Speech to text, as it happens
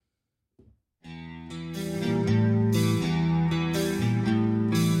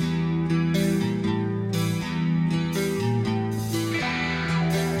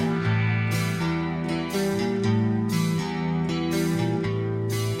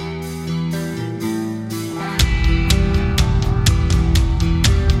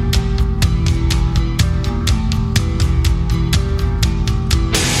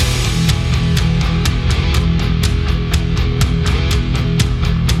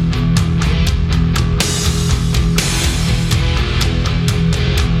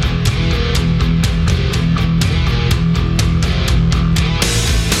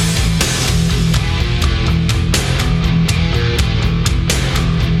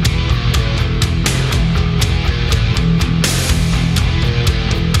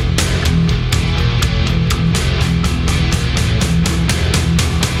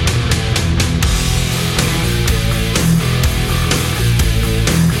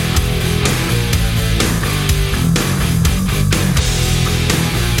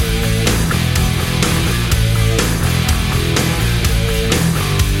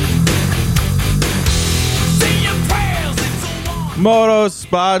Moto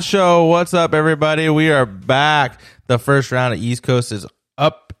Spot Show. What's up, everybody? We are back. The first round of East Coast is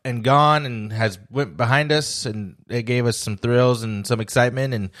up and gone and has went behind us, and it gave us some thrills and some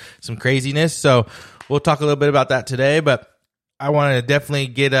excitement and some craziness. So we'll talk a little bit about that today, but I want to definitely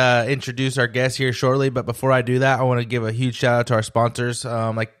introduce our guest here shortly. But before I do that, I want to give a huge shout out to our sponsors.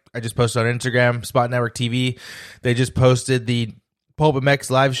 Like I just posted on Instagram, Spot Network TV. They just posted the Pulp MX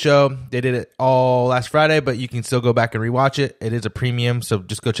live show. They did it all last Friday, but you can still go back and rewatch it. It is a premium, so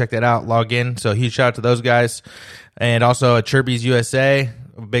just go check that out. Log in. So huge shout out to those guys. And also at Chirby's USA,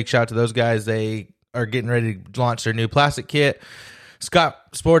 a big shout out to those guys. They are getting ready to launch their new plastic kit. Scott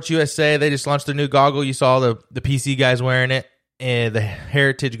Sports USA, they just launched their new goggle. You saw the PC guys wearing it. And the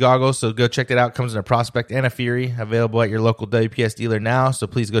Heritage goggles, so go check that out. Comes in a Prospect and a Fury, available at your local WPS dealer now, so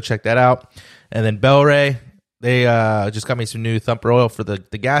please go check that out. And then Bel-Ray, they just got me some new Thumper oil for the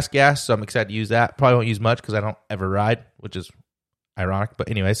gas, so I'm excited to use that. Probably won't use much because I don't ever ride, which is ironic, but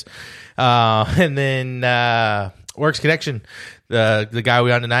anyways. And then Works Connection, the guy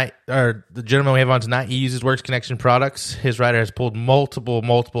we on tonight, or the gentleman we have on tonight, he uses Works Connection products. His rider has pulled multiple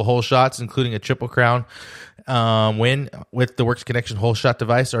hole shots, including a Triple Crown win with the Works Connection hole shot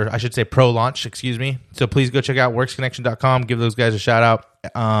device, or I should say Pro Launch, excuse me. So please go check out worksconnection.com. Give those guys a shout out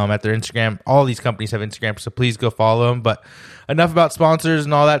at their Instagram. All these companies have Instagram, so please go follow them. But enough about sponsors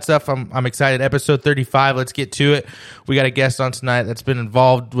and all that stuff. I'm excited. Episode 35, let's get to it. We got a guest on tonight that's been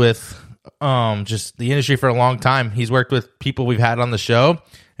involved with just the industry for a long time. He's worked with people we've had on the show,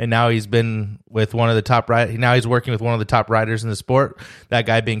 and now he's been with one of the top riders. Now he's working with one of the top riders in the sport, that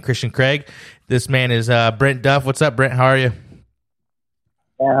guy being Christian Craig. This man is Brent Duff. What's up, Brent? How are you?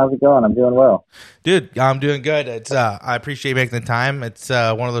 Yeah, how's it going? I'm doing well. Dude, I'm doing good. It's I appreciate making the time. It's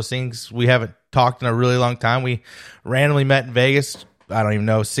one of those things we haven't talked in a really long time. We randomly met in Vegas, I don't even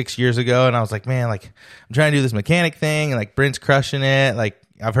know, 6 years ago, and I was like, man, like I'm trying to do this mechanic thing, and like Brent's crushing it. Like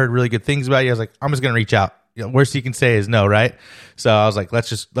I've heard really good things about you. I was like, I'm just gonna reach out. You know, worst you can say is no, right? So I was like, let's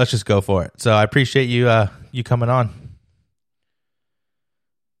just go for it. So I appreciate you coming on.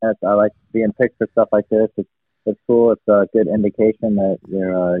 Yes, I like being picked for stuff like this. It's cool. It's a good indication that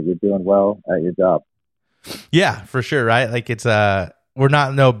you're doing well at your job. Yeah, for sure, right? Like it's we're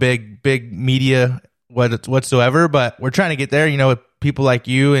not no big media whatsoever, but we're trying to get there. You know, with people like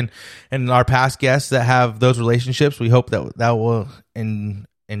you and our past guests that have those relationships, we hope that will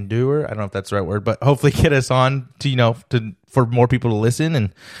endure. I don't know if that's the right word, but hopefully get us on to for more people to listen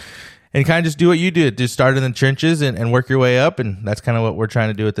and kind of just do what you did, just start in the trenches and work your way up, and that's kind of what we're trying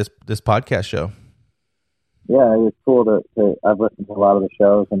to do with this podcast show. Yeah, it's cool to I've listened to a lot of the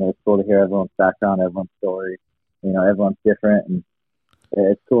shows, and it's cool to hear everyone's background, everyone's story. You know, everyone's different, and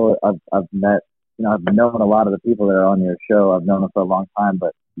it's cool. I've met, I've known a lot of the people that are on your show. I've known them for a long time,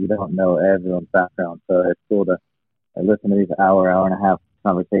 but you don't know everyone's background, so it's cool to listen to these hour and a half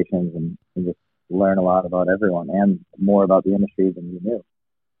conversations and just learn a lot about everyone and more about the industry than you knew.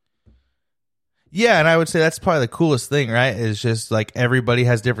 Yeah, and I would say that's probably the coolest thing, right? Is just like everybody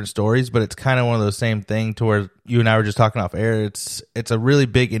has different stories, but it's kind of one of those same thing to where you and I were just talking off air. It's a really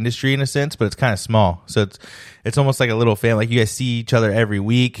big industry in a sense, but it's kind of small. So it's almost like a little family. Like you guys see each other every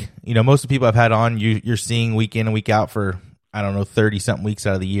week. You know, most of the people I've had on, you're seeing week in and week out for, I don't know, 30-something weeks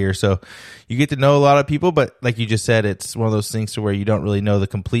out of the year. So you get to know a lot of people, but like you just said, it's one of those things to where you don't really know the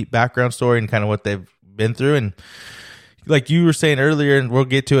complete background story and kind of what they've been through. And like you were saying earlier, and we'll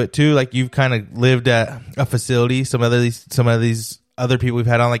get to it too, like you've kind of lived at a facility. Some of these other people we've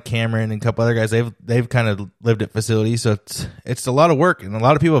had on, like Cameron and a couple other guys, they've kind of lived at facilities. So it's a lot of work, and a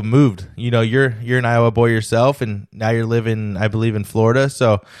lot of people have moved. You know, you're an Iowa boy yourself, and now you're living, I believe, in Florida.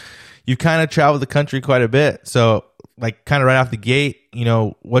 So you've kind of traveled the country quite a bit. So like kind of right off the gate, you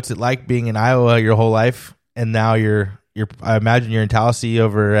know, what's it like being in Iowa your whole life, and now you're I imagine you're in Tallahassee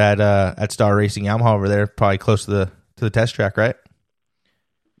over at Star Racing Yamaha over there, probably close to the test track, right?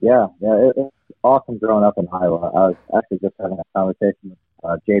 Yeah, it's awesome growing up in Iowa. I was actually just having a conversation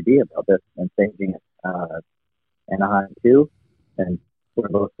with JB about this and thinking Anaheim too, and we're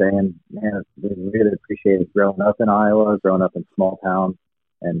both saying, man, we really appreciated growing up in Iowa, growing up in small towns,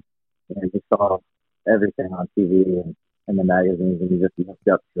 and you saw everything on TV and in the magazines, and you just looked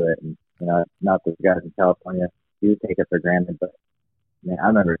up to it. And not that the guys in California do take it for granted, but man, I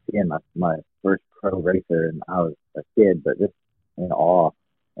remember seeing my first pro racer, and I was a kid, but just in awe.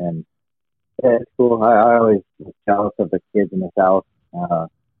 And yeah, it's cool. I always was jealous of the kids in the South,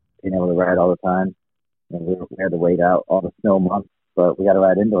 being able to ride all the time. And we had to wait out all the snow months, but we got to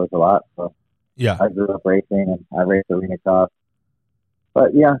ride indoors a lot. So yeah, I grew up racing, and I raced arena cross.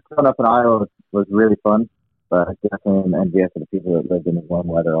 But yeah, growing up in Iowa was really fun. But definitely an envious of the people that lived in the warm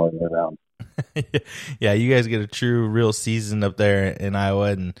weather all year round. Yeah, you guys get a true, real season up there in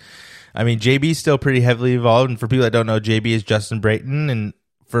Iowa. And I mean, JB's still pretty heavily involved. And for people that don't know, JB is Justin Brayton. And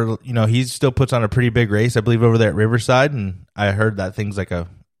he still puts on a pretty big race, I believe, over there at Riverside. And I heard that thing's like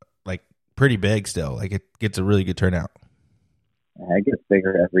pretty big still. Like it gets a really good turnout. Yeah, it gets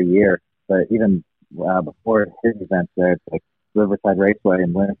bigger every year. But even before his events there, it's like Riverside Raceway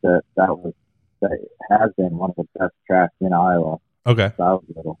in Winnipeg, that has been one of the best tracks in Iowa. Okay. So I was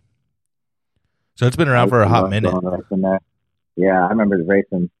little. So it's been around for a hot minute. There. Yeah, I remember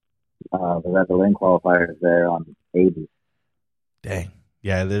racing the Red Bull qualifiers there on 80s. Dang.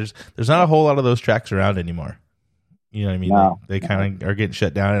 Yeah, there's not a whole lot of those tracks around anymore. You know what I mean? No. They kind of are getting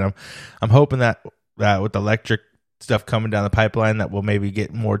shut down, and I'm hoping that with electric stuff coming down the pipeline that we'll maybe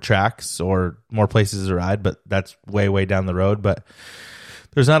get more tracks or more places to ride, but that's way down the road. But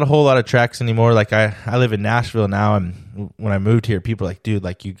there's not a whole lot of tracks anymore. Like I live in Nashville now, and when I moved here, people are like, dude,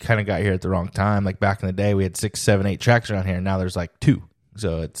 like you kind of got here at the wrong time. Like back in the day, we had 6, 7, 8 tracks around here, and now there's like 2.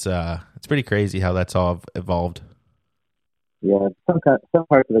 So it's pretty crazy how that's all evolved. Yeah, some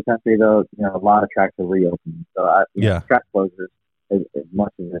parts of the country though, a lot of tracks are reopening. So track closures, as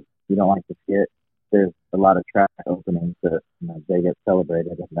much as you don't like to see it, there's a lot of track openings that they get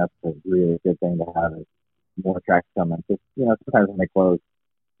celebrated, and that's a really good thing to have. Is more tracks coming. Just sometimes when they close,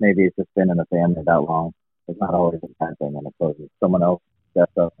 maybe it's just been in the family that long. It's not always a bad thing when it closes. Someone else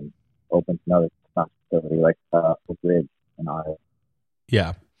steps up and opens another facility like Oak Ridge in Iowa.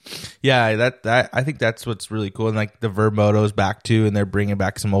 Yeah. Yeah, that I think that's what's really cool. And like the Verb Moto's back too, and they're bringing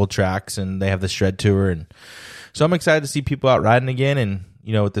back some old tracks, and they have the Shred Tour, and so I'm excited to see people out riding again. And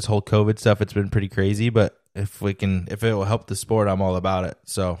with this whole COVID stuff, it's been pretty crazy. But if it will help the sport, I'm all about it.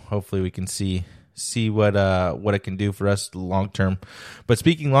 So hopefully we can see what it can do for us long term. But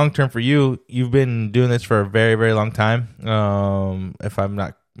speaking long term for you, you've been doing this for a very, very long time. If I'm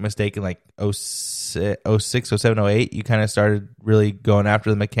not mistaken, like 06, 07, 08, you kind of started really going after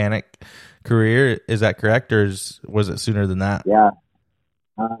the mechanic career. Is that correct, or was it sooner than that? Yeah,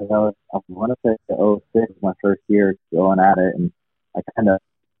 I want to say 06 my first year going at it, and I kind of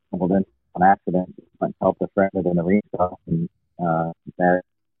stumbled in on accident. Went and helped a friend at an arena stuff, and met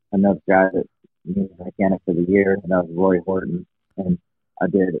another guy that needed a mechanic for the year, and that was Roy Horton, and I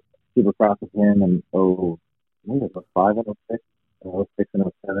did Supercross with him in I think it was 05 and 06. 06 and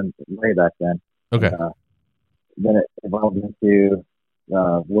 07, way back then. Okay. And, then it evolved into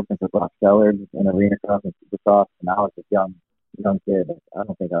working for Brock Sellers in arena cross and supercross, and I was a young kid. I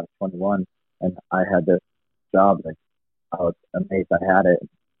don't think I was 21, and I had this job. Like, I was amazed I had it.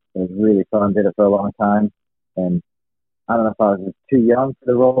 It was really fun. Did it for a long time, and I don't know if I was too young for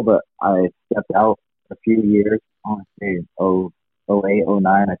the role, but I stepped out a few years. Honestly, 08, 09,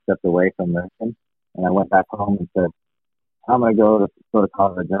 I stepped away from racing, and I went back home and said, I'm going to go to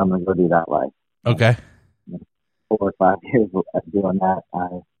college, and I'm going to go do that life. Okay. 4 or 5 years of doing that,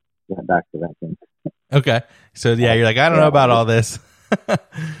 I went back to racing. Okay. So, yeah, you're like, I don't know about all this.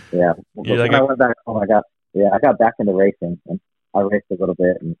 Yeah. When I went back home, I got back into racing, and I raced a little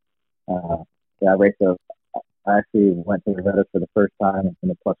bit. And, I actually went to Revettas for the first time in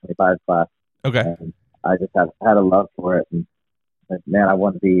the plus 25 class. Okay. And I just had a love for it. And, man, I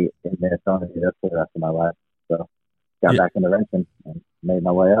want to be in Minnesota and do this for the rest of my life. So, got back into racing and made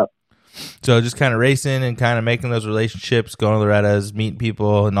my way up. So just kind of racing and kind of making those relationships, going to the Loretta's, meeting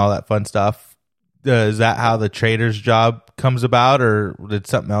people and all that fun stuff. Is that how the trader's job comes about, or did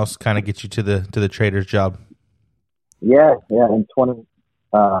something else kind of get you to the trader's job? Yeah. In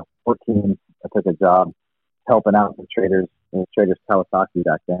 2014, I took a job helping out the traders Kawasaki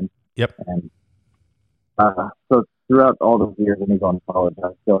back then. Yep. And so throughout all those years of me going to college, I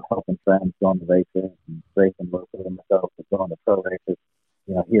was still helping friends, going to races and racing locally myself, going to pro races,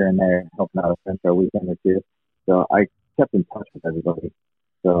 here and there, helping out a friend for a weekend or two. So I kept in touch with everybody.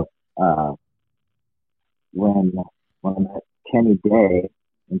 So when I met Kenny Day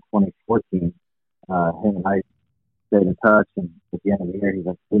in 2014, him and I stayed in touch, and at the end of the year, he's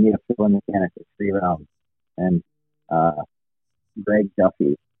like, we need a fill-in mechanic for 3 rounds. And Greg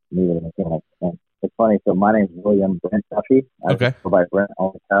Duffy needed a mechanic. And it's funny, so my name's William Brent Duffy. I go by Brent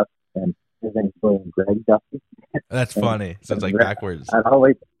all the time, and his name's William Greg Duffy. That's funny. So it's like backwards. I've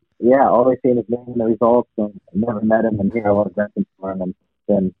always seen his name in the results, and never met him, and here I was renting for him, and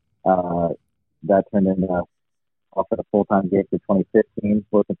then that turned into offered a full-time gig for 2015,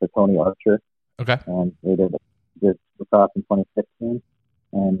 working for Tony Archer. Okay. And we did Supercross in 2015,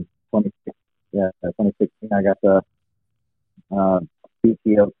 and 2016 I got the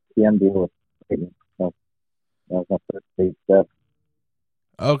PTO TM deal with Clayton. So that was my first big step.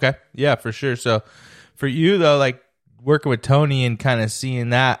 Okay. Yeah, for sure. So for you though, like working with Tony and kind of seeing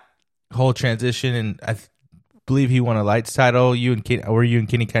that, whole transition, and believe he won a lights title. You and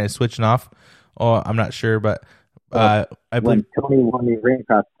Kenny kind of switching off? Oh, I'm not sure, but I believe when Tony won the ring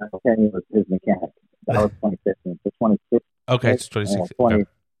cross title, Kenny was his mechanic. That was 2015. So 2016. Okay, it's 2016.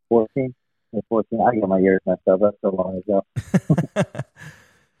 2014. 2014. I get my years messed up. That's so long ago.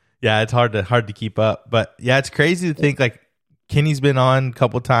 Yeah, it's hard to keep up, but yeah, it's crazy to think like Kenny's been on a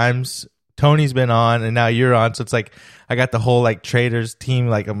couple times, Tony's been on, and now you're on. So it's like I got the whole like Traders team,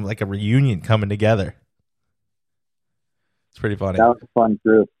 like I'm like a reunion coming together. It's pretty funny. That was a fun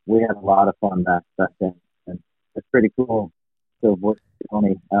group. We had a lot of fun back then, and it's pretty cool to work with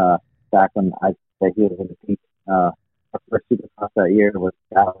Tony back when I say he was in the peak. Our first Supercross that year was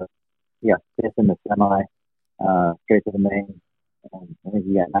Dallas. He got fifth in the semi, straight to the main. I think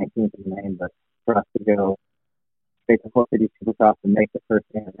he got 19th in the main, but for us to go straight to 450 Supercross and make the first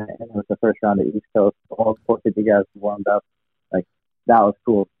game, and it was the first round of East Coast. All 450 guys warmed up. Like, that was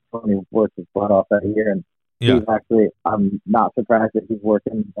cool. Tony worked his butt off that year, and he's actually, I'm not surprised that he's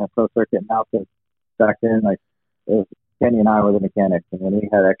working at Pro Circuit now, because back then, like, it was, Kenny and I were the mechanics, and when we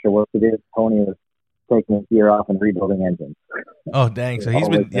had extra work to do, Tony was taking his gear off and rebuilding engines. Oh, dang. So he's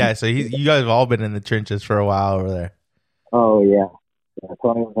been, you guys have all been in the trenches for a while over there. Oh, yeah.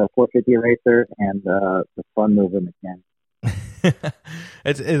 Tony was a 450 racer and the fun mover mechanic.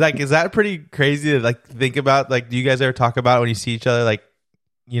 It's like, is that pretty crazy to like think about? Like, do you guys ever talk about when you see each other? Like,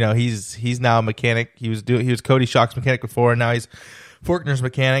 you know, he's now a mechanic. He was Cody Schock's mechanic before, and now he's Forkner's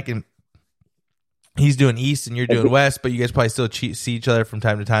mechanic, and he's doing East and you're doing West, but you guys probably still see each other from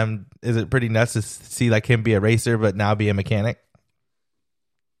time to time. Is it pretty nuts to see like him be a racer but now be a mechanic?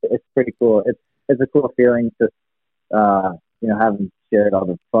 It's pretty cool. It's a cool feeling to having shared all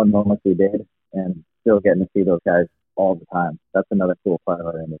the fun moments we did and still getting to see those guys all the time. That's another cool part of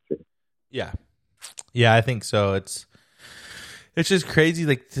our industry. Yeah. Yeah, I think so. It's just crazy,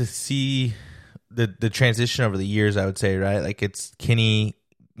 like, to see the transition over the years, I would say, right? Like, it's Kenny,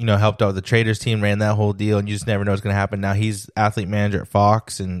 helped out with the Traders team, ran that whole deal, and you just never know what's going to happen. Now he's athlete manager at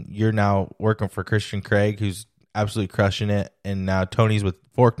Fox, and you're now working for Christian Craig, who's absolutely crushing it. And now Tony's with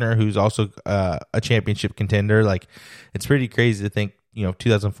Forkner, who's also a championship contender. Like, it's pretty crazy to think,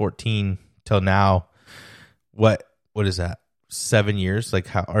 2014 till now, what is that? 7 years? Like,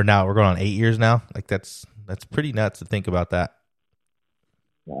 now we're going on 8 years now. Like, that's pretty nuts to think about that.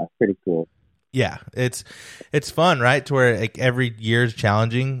 Yeah, it's pretty cool. Yeah, it's fun, right? To where like every year is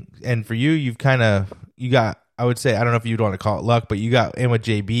challenging, and for you, you got. I would say, I don't know if you'd want to call it luck, but you got in with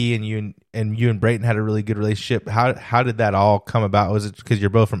JB, and you and Brayton had a really good relationship. How did that all come about? Was it because you're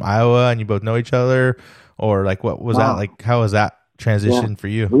both from Iowa and you both know each other, or like what was that like? How was that transition for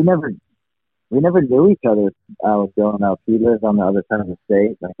you? We never knew each other. I was growing up. He lives on the other side of the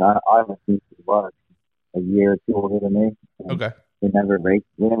state. Like I was a year or two older than me. Okay. We never raced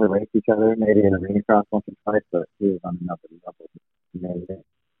each other. Maybe in a arena cross once or twice, but he was on another level.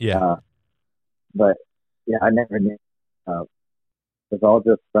 Yeah. But yeah, I never knew. It was all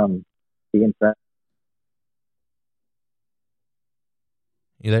just from being friends.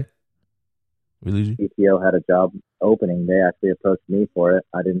 You there? We lose you? PTO had a job opening. They actually approached me for it.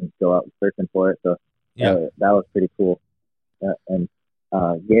 I didn't go out searching for it, so that was pretty cool. And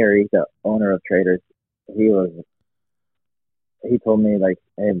Gary, the owner of Traders, he told me, like,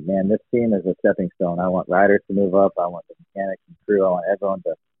 hey, man, this team is a stepping stone. I want riders to move up. I want the mechanics and crew. I want everyone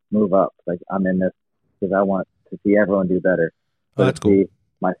to move up. Like, I'm in this because I want to see everyone do better. Oh, that's cool.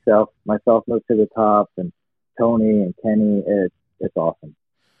 Myself move to the top, and Tony and Kenny, it's awesome.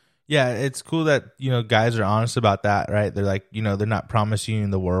 Yeah, it's cool that, guys are honest about that, right? They're like, they're not promising you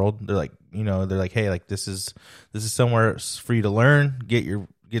the world. They're like, they're like, hey, like this is somewhere for you to learn,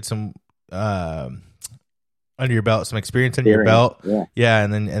 get some under your belt, some experience under your belt. Yeah,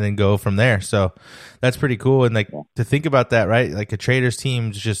 and then go from there. So that's pretty cool. And like to think about that, right? Like a Traders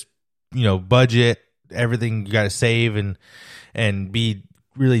team's just, budget, everything you got to save and be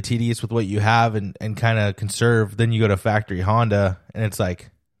really tedious with what you have and kind of conserve. Then you go to factory Honda and it's like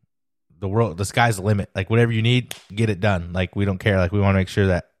the sky's the limit. Like whatever you need, get it done. Like we don't care. Like we want to make sure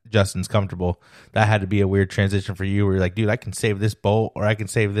that Justin's comfortable. That had to be a weird transition for you where you're like, dude, I can save this bolt or I can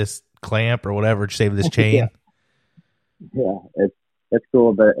save this clamp or whatever, save this chain. Yeah, it's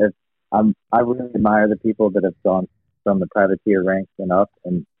cool, but I really admire the people that have gone from the privateer ranks and up,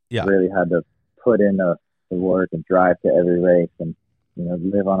 and really had to put in the work and drive to every race, and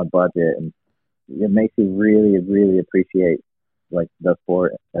live on a budget, and it makes you really, really appreciate like the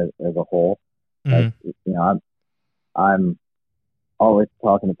sport as a whole. Mm-hmm. Like, I'm always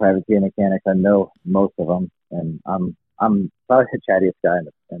talking to privateer mechanics. I know most of them, and I'm probably the chattiest guy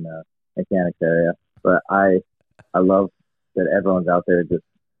in the mechanics area, but I love that everyone's out there just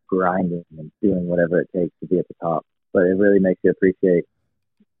grinding and doing whatever it takes to be at the top. But it really makes you appreciate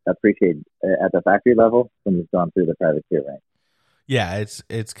at the factory level when you've gone through the privateer rank. Yeah,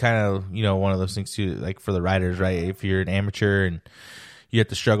 it's kind of, one of those things too, like for the riders, right? If you're an amateur and you have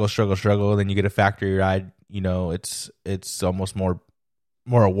to struggle, then you get a factory ride, it's almost more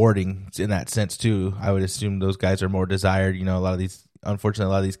rewarding in that sense too. I would assume those guys are more desired. Unfortunately,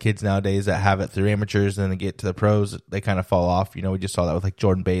 a lot of these kids nowadays that have it through amateurs and then they get to the pros, they kind of fall off. We just saw that with like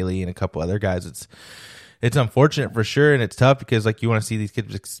Jordan Bailey and a couple other guys. It's unfortunate for sure, and it's tough because like you want to see these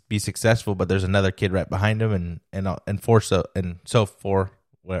kids be successful, but there's another kid right behind them,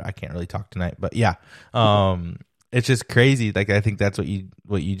 where I can't really talk tonight, but yeah, it's just crazy. Like I think that's what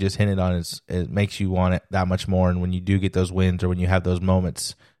you just hinted on is it makes you want it that much more, and when you do get those wins or when you have those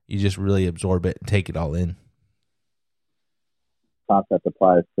moments, you just really absorb it and take it all in. Concept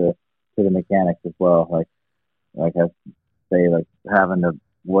applies to the mechanics as well. Like I say, like having to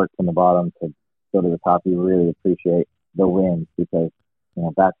work from the bottom to go to the top, you really appreciate the wins because,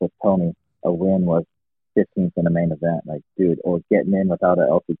 back with Tony, a win was 15th in a main event. Like, dude, or getting in without an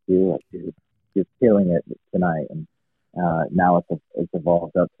LCQ, like, dude, you're killing it tonight. And now it's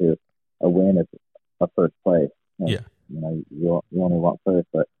evolved up to a win is a first place. Yeah. You only want first,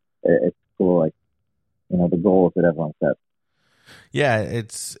 but it's cool. Like, the goals that everyone sets. Yeah,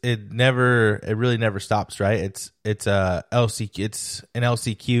 it really never stops, right? It's a LCQ, it's an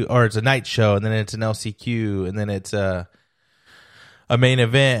LCQ, or it's a night show, and then it's an LCQ, and then it's a main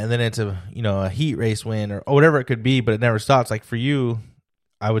event, and then it's a heat race win or whatever it could be, but it never stops. Like for you,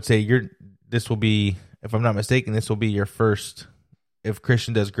 I would say this will be, if I'm not mistaken, this will be your first. If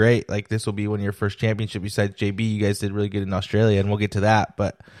Christian does great, like this will be one of your first championship besides JB. You guys did really good in Australia, and we'll get to that.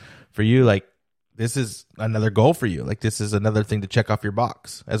 But for you, like, this is another goal for you. Like this is another thing to check off your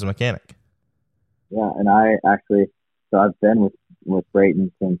box as a mechanic. Yeah, and I've been with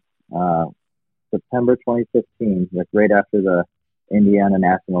Brayton since September 2015. Like right after the Indiana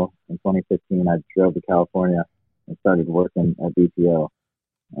National in 2015, I drove to California and started working at BPO.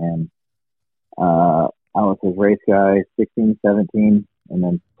 And I was his race guy 16, 17, and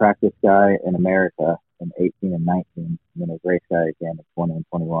then practice guy in America in 18 and 19, and then his race guy again in 20 and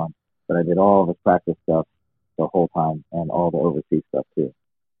 21. But I did all the practice stuff the whole time and all the overseas stuff too.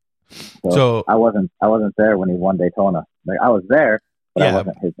 So I wasn't there when he won Daytona. Like I was there, but I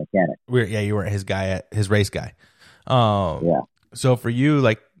wasn't his mechanic. You weren't his race guy. Yeah. So for you,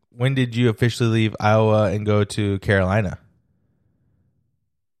 like, when did you officially leave Iowa and go to Carolina?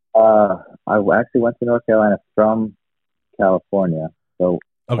 I actually went to North Carolina from California. So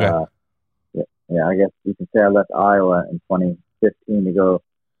okay. I guess you can say I left Iowa in 2015 to go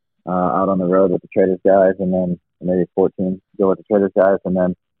out on the road with the Traders guys, and then maybe 14 to go with the Traders guys, and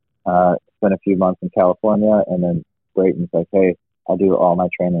then spent a few months in California, and then Brayton's like, hey, I do all my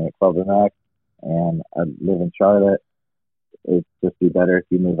training at Club Max, and I live in Charlotte. It'd just be better if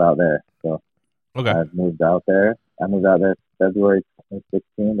you move out there. So I moved out there. February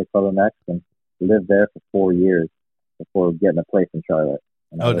 2016 to Club Max, and lived there for 4 years before getting a place in Charlotte.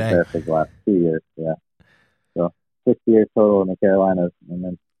 And I was there for the last 2 years. Yeah. So 6 years total in the Carolinas, and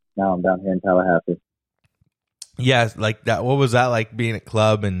then now I'm down here in Tallahassee. Yeah, like that. What was that like being at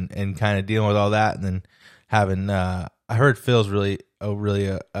Club and kind of dealing with all that, and then having? I heard Phil's really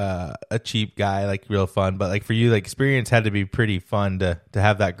a cheap guy, like real fun. But like for you, like experience had to be pretty fun to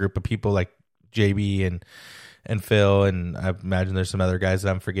have that group of people like JB and Phil, and I imagine there's some other guys that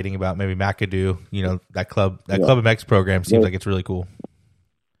I'm forgetting about. Maybe McAdoo. That Club MX program seems like it's really cool.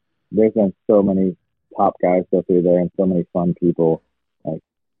 There's been so many top guys go through there, and so many fun people. Like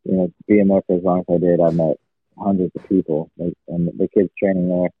being there for as long as I did, I met hundreds of people, and the kids training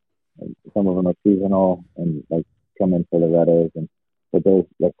there. Some of them are seasonal and like come in for the Redos, but those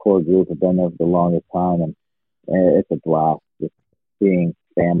that core group have been there for the longest time, and it's a blast just seeing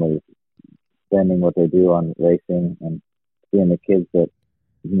families spending what they do on racing and seeing the kids that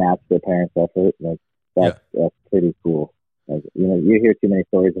match their parents' effort. Like that's pretty cool. Like you hear too many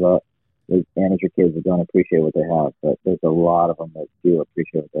stories about these amateur kids that don't appreciate what they have, but there's a lot of them that do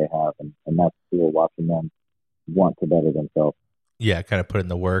appreciate what they have, and that's cool watching them want to better themselves. Yeah, kind of put in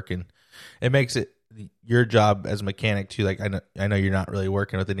the work, and it makes it your job as a mechanic too. Like I know you're not really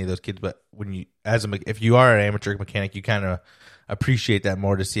working with any of those kids, but when you if you are an amateur mechanic, you kind of appreciate that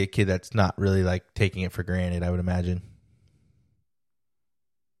more to see a kid that's not really like taking it for granted, I would imagine.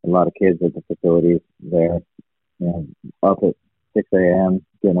 A lot of kids at the facilities there, up at 6 a.m.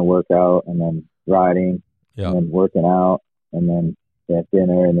 getting a workout, and then riding, and then working out, and then they have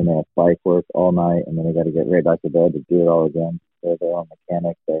dinner, and then they have bike work all night, and then they got to get right back to bed to do it all again. They're their own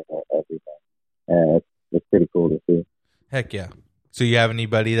mechanics, they're everything. It's pretty cool to see. Heck yeah. So you have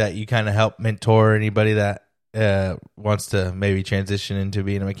anybody that you kind of help mentor, anybody that wants to maybe transition into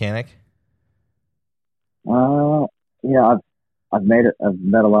being a mechanic? Yeah, I've met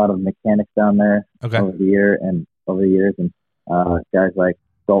a lot of mechanics down there Okay. over the years, and guys like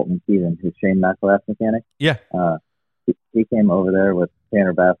Dalton Keevan, who's Shane McElrath's mechanic. Yeah. He came over there with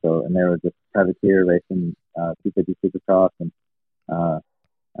Tanner Basso, and they were just privateer racing 250 Supercross, and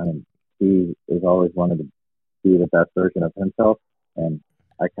I mean, he has always wanted to be the best version of himself, and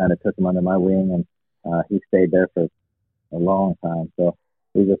I kind of took him under my wing, and he stayed there for a long time. So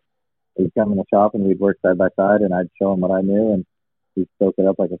we just he'd come in the shop and we'd work side by side, and I'd show him what I knew, and he'd soak it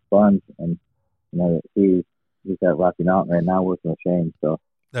up like a sponge. And he's at Rocky Mountain right now working with Shane, so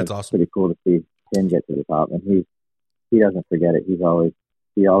That's it's awesome. pretty cool to see him get to the top. And he doesn't forget it. He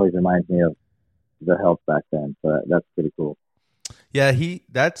always reminds me of the help back then. So that's pretty cool. Yeah,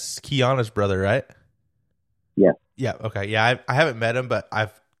 that's Kiana's brother, right? Yeah. Yeah. Okay. Yeah, I haven't met him, but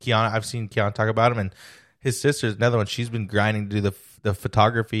I've seen Kiana talk about him, and his sister's another one. She's been grinding to do the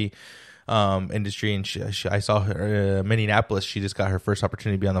photography industry, and I saw her Minneapolis. She just got her first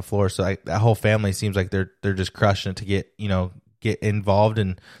opportunity to be on the floor. So that whole family seems like they're just crushing it to get involved,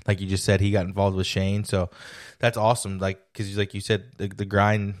 and like you just said, he got involved with Shane. So that's awesome. Because like you said, the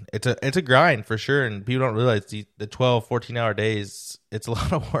grind, it's a grind for sure, and people don't realize the 12, 14-hour days. It's a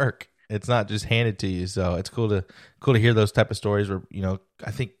lot of work. It's not just handed to you. So it's cool to hear those type of stories where,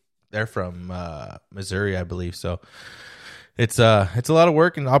 I think they're from Missouri, I believe. So it's a lot of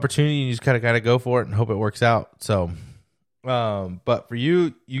work and opportunity. You just kind of got to go for it and hope it works out. So, but for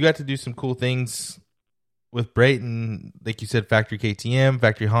you got to do some cool things with Brayton, like you said, Factory KTM,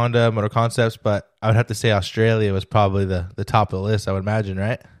 Factory Honda, Motor Concepts. But I would have to say Australia was probably the top of the list, I would imagine,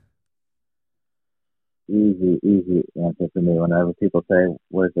 right? Easy answer for me. Whenever people say,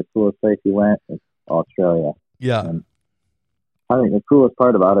 "Where's the coolest place you went?" It's Australia. Yeah. And I think the coolest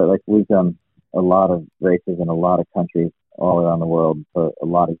part about it, like we've done a lot of races in a lot of countries all around the world for a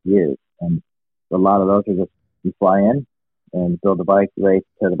lot of years, and a lot of those are just you fly in and build a bike, race,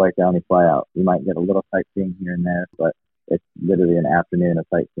 tear the bike down, you fly out. You might get a little sightseeing here and there, but it's literally an afternoon of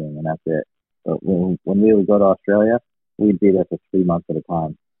sightseeing, and that's it. But when we would go to Australia, we'd be there for 3 months at a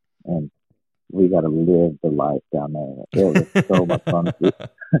time, and we got to live the life down there. It was so much fun.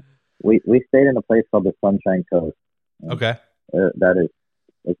 We stayed in a place called the Sunshine Coast. Okay.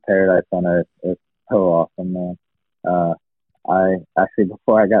 It's paradise on earth. It's so awesome, man. I actually,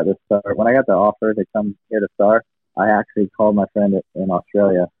 before I got this start, when I got the offer to come here to start, I actually called my friend in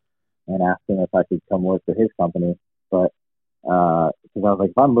Australia and asked him if I could come work for his company. But because I was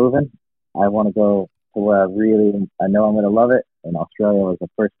like, if I'm moving, I want to go to where I know I'm going to love it. And Australia was the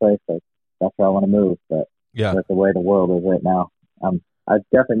first place. Like, that's where I want to move. But Yeah. that's the way the world is right now. I've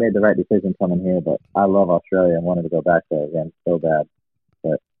definitely made the right decision coming here, but I love Australia and wanted to go back there again so bad.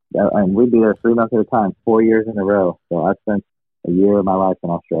 But and we'd be there 3 months at a time, 4 years in a row. So I spent a year of my life in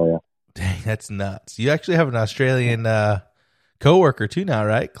Australia. Dang, that's nuts. You actually have an Australian coworker too now,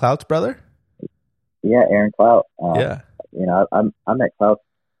 right? Clout's brother? Yeah, Aaron Clout. Yeah. I met Clout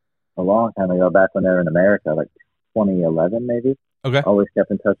a long time ago, back when they were in America, like 2011 maybe. Okay. Always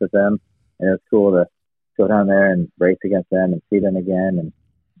kept in touch with them, and it was cool to go down there and race against them and see them again.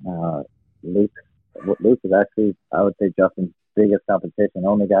 And Luke is actually, I would say, Justin's biggest competition.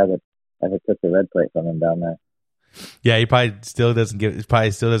 Only guy that ever took the red plate from him down there. Yeah, he probably still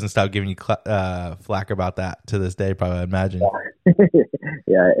doesn't stop giving you flack about that to this day. Probably, I imagine.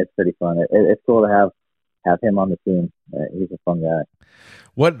 Yeah, it's pretty fun. It's cool to have him on the team. He's a fun guy.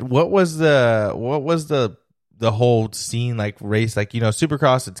 What was the whole scene like, race, like,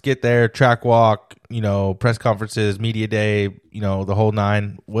 Supercross? It's get there, track walk, press conferences, media day, the whole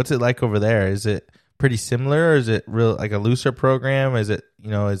nine. What's it like over there? Is it pretty similar, or is it real like a looser program? Is it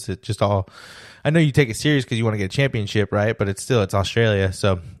is it just all? I know you take it serious because you want to get a championship, right? But it's Australia.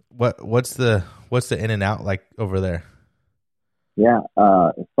 So what's the in and out like over there? Yeah,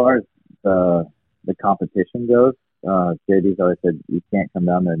 as far as the competition goes, JD's always said you can't come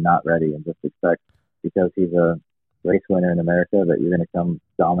down there not ready and just expect, because he's a race winner in America, that you're going to come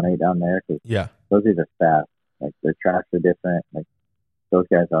dominate down there. Cause Yeah. those guys are fast. Like, their tracks are different. Like, those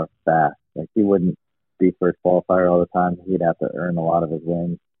guys are fast. Like, he wouldn't be first qualifier all the time. He'd have to earn a lot of his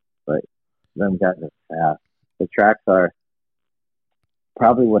wins. But them guys are fast. The tracks are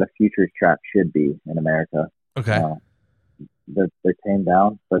probably what a futures track should be in America. Okay. They're tamed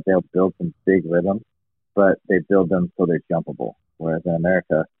down, but they'll build some big rhythms, but they build them so they're jumpable. Whereas in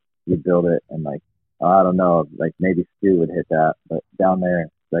America, you build it and, like, I don't know, like maybe Stu would hit that, but down there,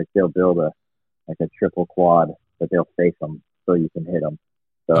 like, they'll build a triple quad, but they'll face them so you can hit them.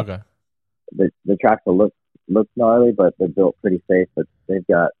 So Okay. the tracks will look look gnarly, but they're built pretty safe. But they've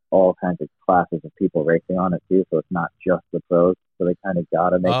got all kinds of classes of people racing on it too, so it's not just the pros. So they kind of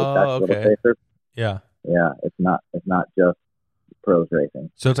gotta make the track Oh, a little okay. safer. Yeah. Yeah, it's not just pros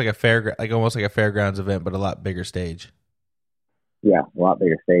racing. So it's like a fair, like almost like a fairgrounds event, but a lot bigger stage. Yeah, a lot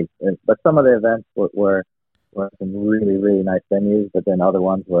bigger stage. But some of the events were some really really nice venues, but then other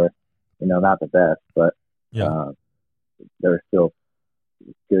ones were, not the best, but Yeah. there were still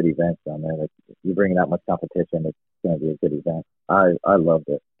good events down there. Like if you bring that much competition, it's going to be a good event. I loved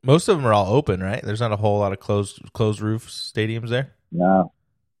it. Most of them are all open, right? There's not a whole lot of closed roof stadiums there. No,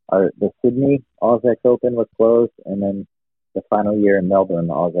 the Sydney Ausex Open was closed, and then the final year in Melbourne,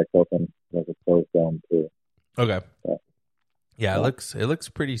 the Ausex Open was a closed dome too. Okay. Yeah, it looks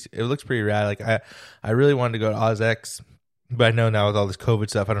pretty rad. Like I really wanted to go to OzX, but I know now with all this COVID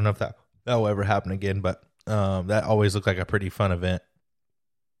stuff, I don't know if that will ever happen again. But that always looked like a pretty fun event.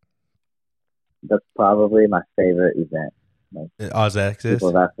 That's probably my favorite event. OzX is.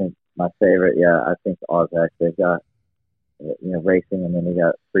 People have asked me my favorite. Yeah, I think Ausex. They've got racing, and then they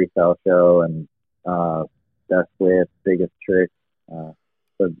got freestyle show and best whip, biggest trick.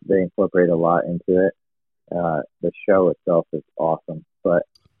 So they incorporate a lot into it. The show itself is awesome, but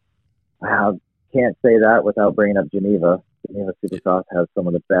I can't say that without bringing up Geneva. Geneva Supercross has some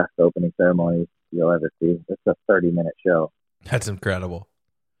of the best opening ceremonies you'll ever see. It's a 30-minute show. That's incredible.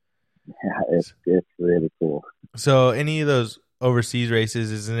 Yeah, it's really cool. So, any of those overseas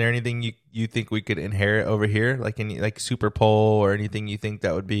races, is there anything you think we could inherit over here, like any like Super Pole or anything you think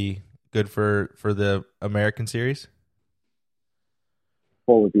that would be good for the American series?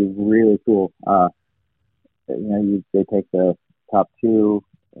 Pole would be really cool. They take the top two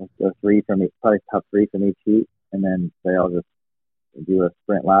or three from each, probably top three from each heat, and then they all just do a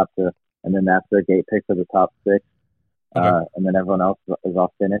sprint lap and then that's their gate pick for the top six, Okay. And then everyone else is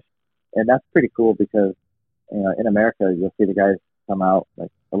all finished, and that's pretty cool because in America you'll see the guys come out,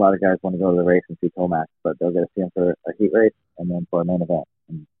 like a lot of guys want to go to the race and see Tomac, but they'll get to see him for a heat race and then for a main event,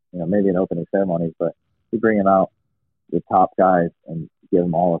 and maybe an opening ceremony, but you bring them out, the top guys, and give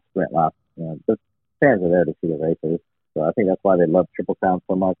them all a sprint lap. The fans are there to see the racers, so I think that's why they love Triple Crown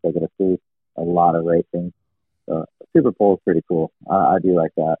so much. They get to see a lot of racing. So Super Bowl is pretty cool. I do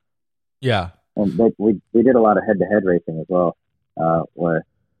like that. Yeah. And we did a lot of head-to-head racing as well, where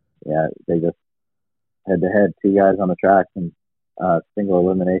they just head-to-head, two guys on the track and single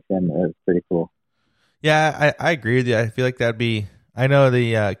elimination. Is pretty cool. Yeah, I agree with you. I feel like that'd be. I know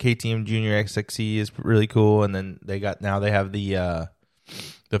the KTM Junior XXC is really cool, and then they have the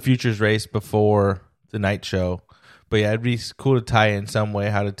Futures race before the night show. But yeah, it'd be cool to tie in some way.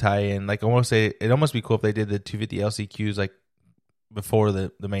 How to tie in? Like, I want to say it'd almost be cool if they did the 250 LCQs like before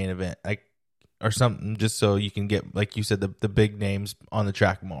the main event, like or something, just so you can get, like you said, the big names on the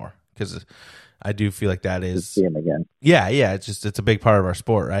track more. Because I do feel like that is see him again. Yeah. It's a big part of our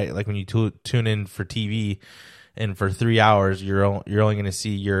sport, right? Like when you tune in for TV. And for 3 hours, you're only going to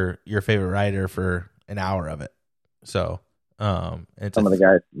see your favorite rider for an hour of it. So, some of the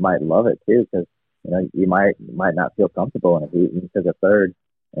guys might love it too, because you might not feel comfortable in a heat, and you took a third,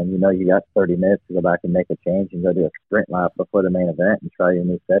 and you got 30 minutes to go back and make a change and go do a sprint lap before the main event and try your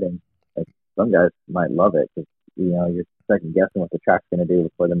new setting. Like some guys might love it because you're second guessing what the track's going to do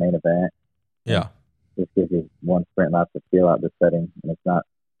before the main event. Yeah, this gives you one sprint lap to feel out the setting, and it's not.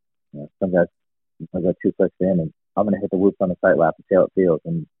 Some guys. I go 2 clicks in, and I'm going to hit the whoops on the sight lap and see how it feels.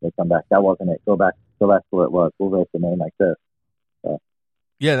 And they come back. That wasn't it. Go back to where it was. We'll race the main like this. So,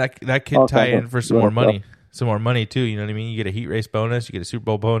 yeah, that could tie in for some more money. Some more money, too. You know what I mean? You get a heat race bonus, you get a Super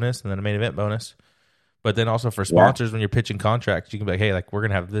Bowl bonus, and then a main event bonus. But then also for sponsors, when you're pitching contracts, you can be like, hey, like we're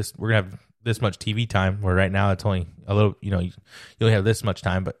going to have this much TV time, where right now it's only a little, you only have this much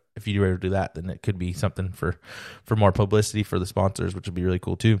time. But if you were to do that, then it could be something for more publicity for the sponsors, which would be really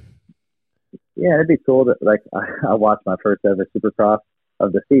cool, too. Yeah, it'd be cool to I watched my first ever Supercross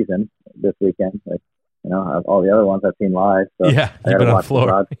of the season this weekend. All the other ones I've seen live. So yeah, I gotta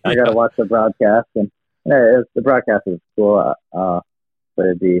watch I gotta watch the broadcast, and the broadcast is cool. But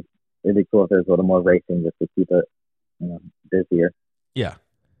it'd be cool if there's a little more racing just to keep it busier.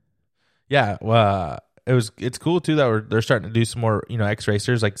 Yeah. Well, it's cool too that they're starting to do some more X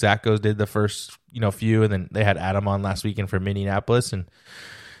racers, like Zachos did the first few, and then they had Adam on last weekend from Minneapolis, and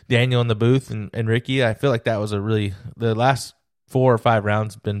Daniel in the booth and Ricky. I feel like that was the last 4 or 5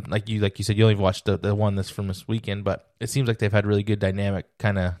 rounds been like you said, you only watched the one that's from this weekend, but it seems like they've had really good dynamic,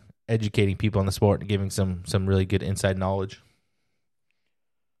 kind of educating people on the sport and giving some really good inside knowledge.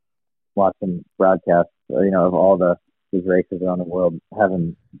 Watching broadcasts, of all these races around the world,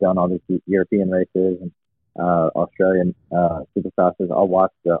 having done all these European races and Australian Supercrosses, I'll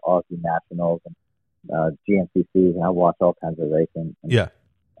watch the Aussie Nationals and GNCCs, and I watch all kinds of racing. And, Yeah.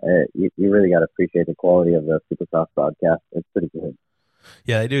 you really got to appreciate the quality of the Supercross broadcast. It's pretty good.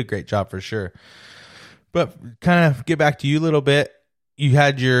 Yeah, they do a great job for sure. But kind of get back to you a little bit. You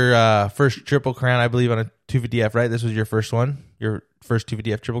had your first Triple Crown, I believe, on a 250F, right? This was your first one, your first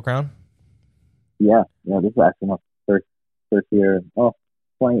 250F Triple Crown? Yeah. This is actually my first year. Oh,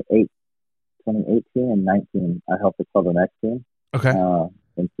 2018 and 19, I helped the Club Next team. Okay.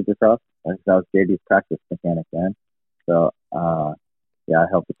 In Supercross. I was JB's practice mechanic then. So, I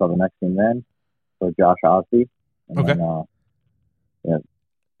helped the Club Next team then for Josh Osby. And Okay. Then,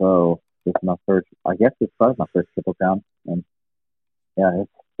 so this is my first, I guess this was my first Triple Crown. And yeah,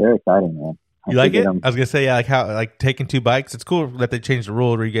 it's very exciting, man. You like it? I was gonna say, yeah, like taking two bikes. It's cool that they changed the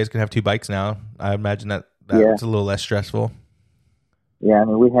rule where you guys can have two bikes now. I imagine that's a little less stressful. Yeah, I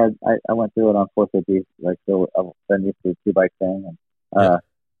mean, I went through it on 450, like, so I've been used to the two bike thing. And,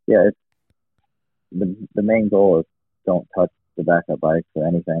 it's the main goal is don't touch the backup bikes or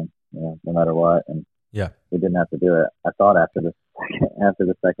anything, no matter what. And yeah, we didn't have to do it. I thought after the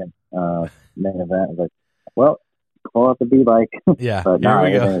second main event, I was like, well, pull out the B bike. Yeah, but no,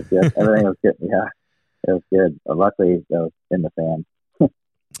 everything was good. Everything was good. Yeah, it was good. But luckily, it was in the fan.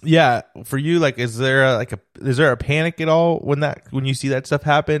 Yeah, for you, like, is there a panic at all when you see that stuff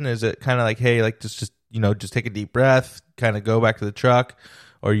happen? Is it kind of like, hey, like just take a deep breath, kind of go back to the truck,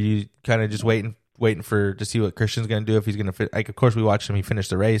 or you kind of just waiting to see what Christian's going to do if he's going to fit? Like, of course, we watched him; he finished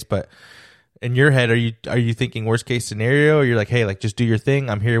the race, but in your head, are you thinking worst case scenario, or you're like, hey, like just do your thing,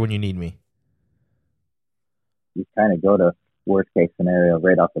 I'm here when you need me? You kind of go to worst case scenario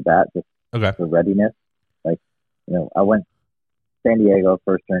right off the bat, just for readiness. Like, I went San Diego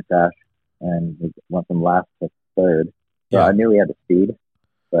first turn crash, and we went from last to third. So I knew we had the speed,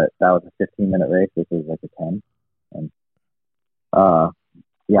 but that was a 15-minute race. This was like a 10, and I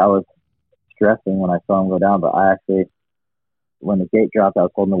was stressing when I saw him go down. But I actually, when the gate dropped, I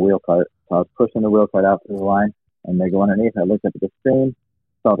was holding the wheel cart, so I was pushing the wheel cart out to the line, and they go underneath. I looked up at the screen,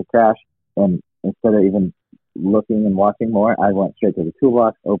 saw the crash, and instead of even looking and watching more, I went straight to the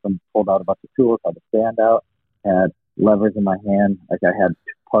toolbox, pulled out a bunch of tools, had the stand out, had levers in my hand, like I had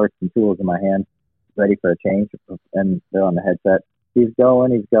parts and tools in my hand, ready for a change, and they're on the headset. He's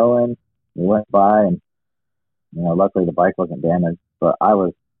going. We went by, and luckily the bike wasn't damaged, but I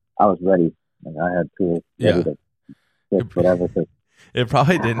was ready. Like, I had tools ready to fix whatever. It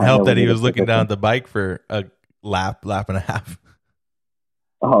probably didn't help that he was looking down at the bike for a lap and a half.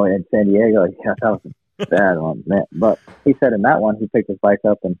 Oh, in San Diego, yeah, that was a bad one, man. But he said in that one, he picked his bike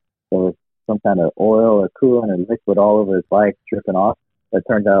up and there was some kind of oil or coolant or liquid all over his bike dripping off. It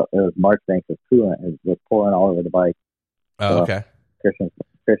turns out it was Mark Banks' coolant. It was pouring all over the bike. Oh, okay. Christian's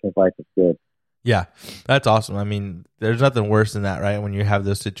bike is good. Yeah, that's awesome. I mean, there's nothing worse than that, right? When you have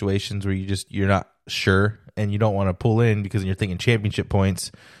those situations where you're not sure and you don't want to pull in because you're thinking championship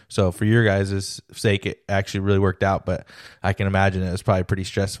points. So for your guys' sake, it actually really worked out. But I can imagine it was probably pretty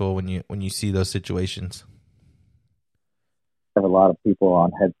stressful when you see those situations. Have a lot of people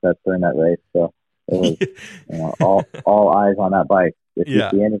on headsets during that race, so it was all eyes on that bike. If you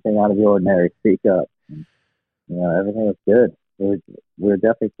see anything out of the ordinary, speak up. And, everything was good. We were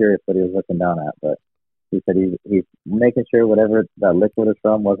definitely curious what he was looking down at, but he said he's making sure whatever that liquid is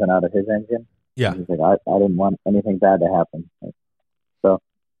from wasn't out of his engine. Yeah, he's like, I didn't want anything bad to happen. So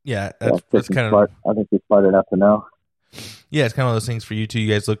that's kind of. I think he's smart enough to know. Yeah, it's kind of one of those things for you two.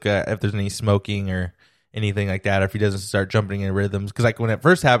 You guys look at if there's any smoking or anything like that, or if he doesn't start jumping in rhythms. Because like when it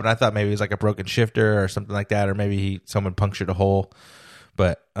first happened, I thought maybe it was like a broken shifter or something like that, or maybe someone punctured a hole.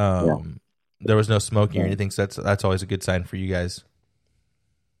 But there was no smoking or anything, so that's always a good sign for you guys.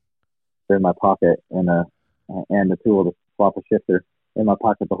 They're in my pocket and the tool to swap a shifter in my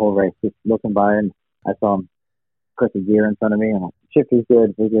pocket the whole race. Just looking by, and I saw him click a gear in front of me, and I'm like, shifter's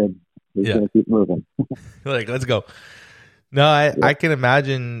good, we're good. He's gonna keep moving. Like, let's go. No, I can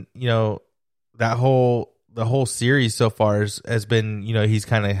imagine, the whole series so far has been, he's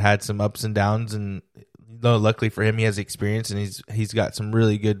kind of had some ups and downs, and luckily for him, he has experience and he's got some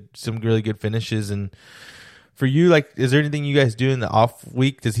really good finishes. And for you, like, is there anything you guys do in the off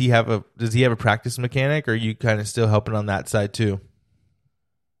week? Does he have a practice mechanic, or are you kind of still helping on that side too?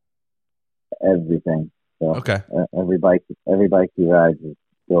 Everything. So okay. Every bike he rides is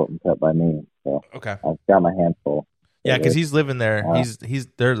built and cut by me. So okay. I've got my hands full. Yeah, because he's living there. He's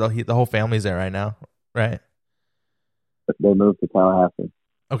there. The whole family's there right now, right? They moved to Tallahassee.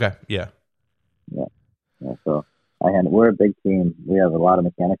 Okay. Yeah. So we're a big team. We have a lot of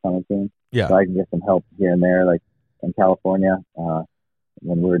mechanics on the team. Yeah. So I can get some help here and there. Like in California, when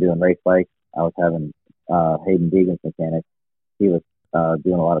we were doing race bikes, I was having Hayden Deegan's mechanic. He was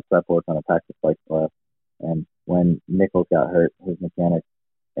doing a lot of prep work on a practice bike for us. And when Nichols got hurt, his mechanic,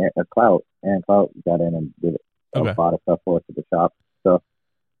 Aaron Clout got in and did a lot of stuff for us at the shop. So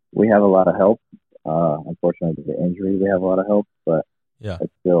we have a lot of help. Unfortunately, with the injury, we have a lot of help, but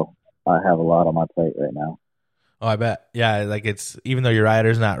it's still, I have a lot on my plate right now. Oh, I bet. Yeah, like it's, even though your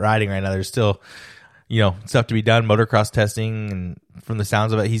rider's not riding right now, there's still, stuff to be done, motocross testing, and from the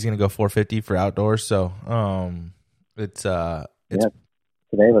sounds of it, he's going to go 450 for outdoors. So, it's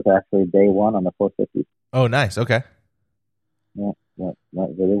today was actually day one on the 450. Oh, nice. Okay. Yeah, went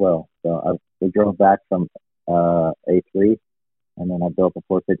really well. So we drove back from A3, and then I built a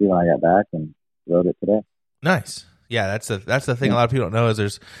 450 when I got back and rode it today. Nice. Yeah, that's the thing a lot of people don't know is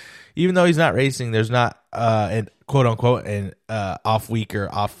there's, even though he's not racing, there's not an quote unquote an off week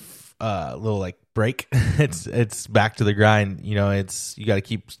or off little like break. It's back to the grind. It's, you got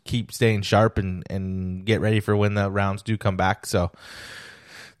to keep staying sharp and get ready for when the rounds do come back. So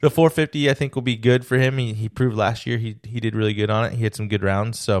the 450 I think will be good for him. He proved last year he did really good on it. He had some good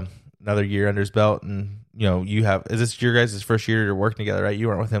rounds. So another year under his belt, and is this your guys' first year you're working together, right? You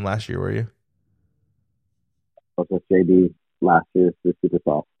weren't with him last year, were you? I was with JB last year for Super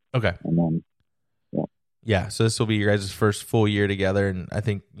Soft. Okay. And then, yeah. So this will be your guys' first full year together, and I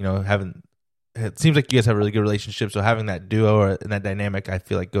think it seems like you guys have a really good relationship. So having that duo and that dynamic, I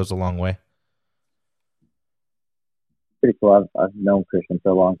feel like goes a long way. Pretty cool. I've known Christian for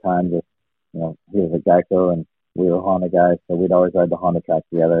a long time. Just he was a Geico, and we were Honda guys, so we'd always ride the Honda track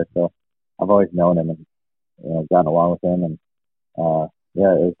together. So I've always known him and gotten along with him. And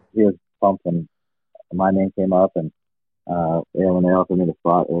he was pumped when my name came up, and when they offered me the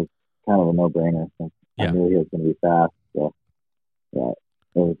spot, it was kind of a no-brainer. So I knew he was going to be fast. So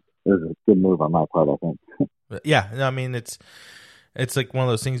it was a good move on my part, I think. Yeah, no, I mean it's like one of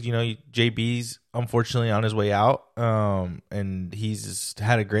those things. JB's unfortunately on his way out, and he's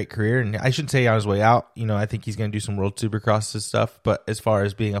had a great career. And I shouldn't say on his way out. I think he's going to do some World Supercross and stuff. But as far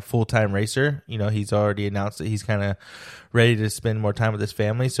as being a full-time racer, he's already announced that he's kind of ready to spend more time with his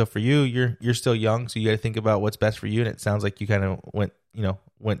family. So for you, you're still young, so you got to think about what's best for you. And it sounds like you kind of went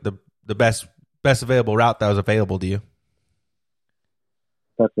the best available route that was available to you.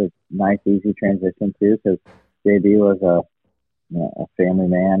 Such a nice, easy transition too, because JB was a family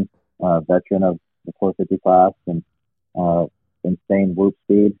man, veteran of the 450 class, and insane whoop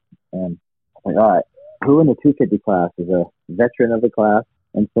speed. And I'm like, all right, who in the 250 class is a veteran of the class,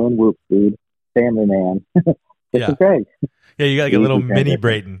 insane whoop speed, family man? It's Craig. Yeah, you got like a little mini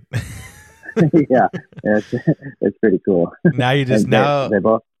Brayton. yeah, it's pretty cool. Now you just they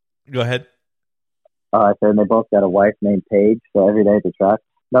both go ahead. I said they both got a wife named Paige, so every day at the track,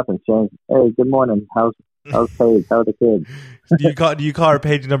 nothing's changed. Hey, good morning. How's Paige? How's the kids? Do you call her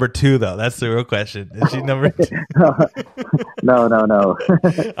Paige number 2 though? That's the real question. Is she number 2? No.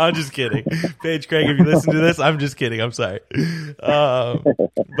 I'm just kidding, Paige Craig. If you listen to this, I'm just kidding. I'm sorry.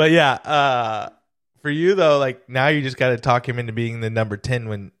 But yeah, for you though, like now you just got to talk him into being the number 10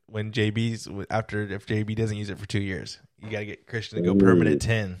 when JB's if JB doesn't use it for 2 years, you got to get Christian to go permanent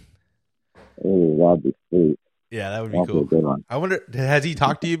 10. Ooh, that'd be sweet. Yeah, that would be cool. Be a good one. I wonder, has he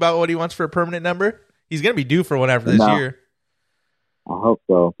talked to you about what he wants for a permanent number? He's going to be due for one after this year. I hope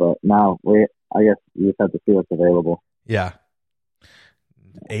so, but now I guess you just have to see what's available. Yeah.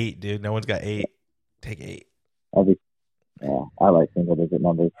 8, dude. No one's got 8. Take 8. I like single-digit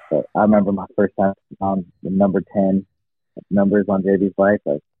numbers, but I remember my first time on the number 10 numbers on JB's bike.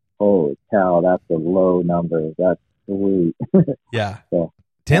 Like, holy cow, that's a low number. That's sweet. Yeah. So,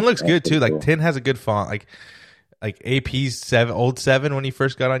 10 looks good too. Cool. Like 10 has a good font. Like AP's old 7 when he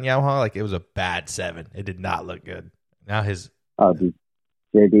first got on Yamaha, like it was a bad 7. It did not look good. Now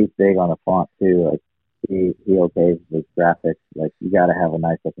JB's big on the font too. Like he okays with graphics. Like you got to have a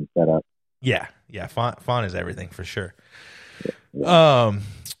nice looking setup. Yeah. Font is everything for sure. Yeah.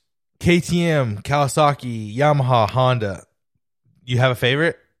 KTM, Kawasaki, Yamaha, Honda. You have a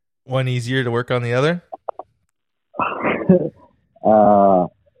favorite? One easier to work on the other?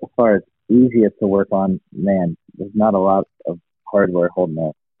 As far as easiest to work on, man, there's not a lot of hardware holding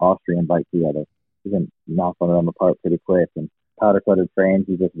the Austrian bike together. You can knock one of them apart pretty quick, and powder-coated frames,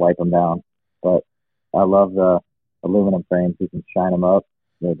 you just wipe them down. But I love the aluminum frames. You can shine them up.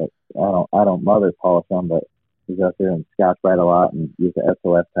 I don't mother polish them, but you go through and Scotch-Brite a lot and use the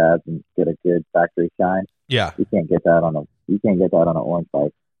SOS pads and get a good factory shine. Yeah, you can't get that on an orange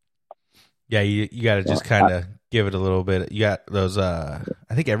bike. Yeah, you got to just kind of give it a little bit. You got those. I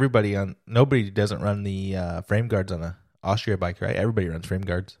think nobody doesn't run the frame guards on a Austria bike, right? Everybody runs frame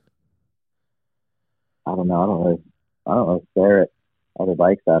guards. I don't know. I don't really stare at other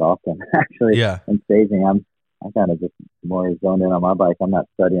bikes that often. Actually, yeah. In staging, I'm kind of just more zoned in on my bike. I'm not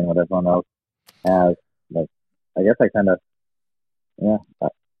studying what everyone else has. like I guess I kind of yeah. I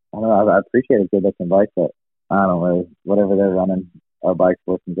don't know. I appreciate a good looking bike, but I don't really whatever they're running, our bikes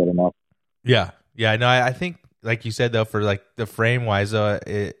wasn't good enough. Yeah, yeah. No, I think like you said though, for like the frame wise, I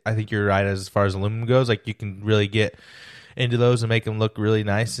think you're right as far as aluminum goes. Like you can really get into those and make them look really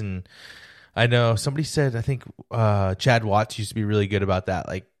nice. And I know somebody said I think Chad Watts used to be really good about that.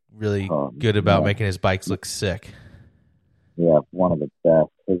 Like really good about Yeah, making his bikes look sick. yeah, one of the best.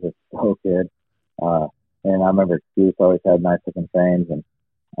 His is so good. Uh, and I remember Goose always had nice looking frames, and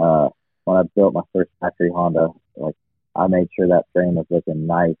when I built my first factory Honda, like I made sure that frame was looking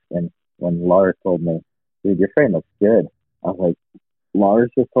nice. And when Lars told me, "Dude, your frame looks good," I was like,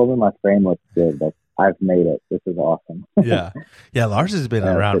 "Lars just told me my frame looks good. Like I've made it. This is awesome." Yeah, yeah. Lars has been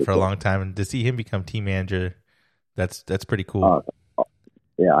around Pretty for a cool. long time, and to see him become team manager, that's pretty cool. Uh,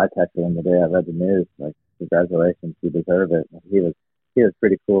 yeah, I texted him the day I read the news. Like, congratulations, you deserve it. He was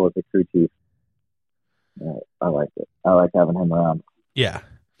pretty cool as a crew chief. Yeah, I liked it. I like having him around. Yeah,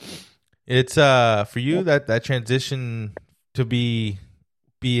 it's for you that transition to be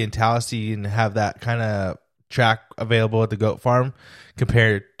in Tallahassee and have that kind of track available at the goat farm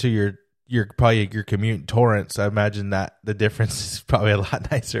compared to your probably your commute in Torrance. I imagine that the difference is probably a lot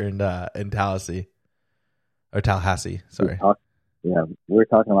nicer in Tallahassee or Tallahassee. We Sorry. talked, yeah, we were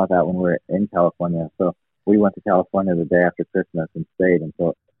talking about that when we were in California. So we went to California the day after Christmas and stayed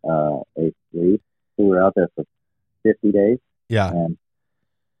until 8th. We were out there for 50 days, Yeah. and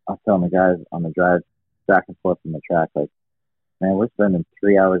I was telling the guys on the drive back and forth from the track, like, man, we're spending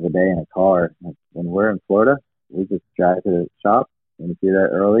 3 hours a day in a car. Like, when we're in Florida, we just drive to the shop, and if you're there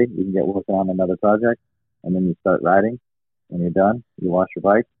early, you can get working on another project, and then you start riding. When you're done, you wash your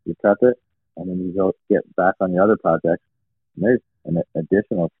bike, you prep it, and then you go get back on your other project. And there's an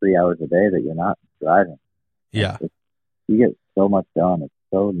additional 3 hours a day that you're not driving. Like, Yeah. you get so much done. It's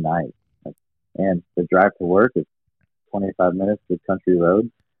so nice. Like, and the drive to work is 25 minutes through country roads.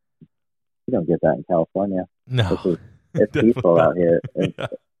 You don't get that in California. No. It's peaceful out here. Yeah.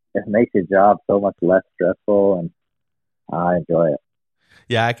 It makes your job so much less stressful, and I enjoy it.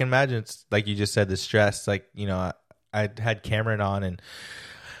 Yeah, I can imagine it's like you just said, the stress. Like, I had Cameron on, and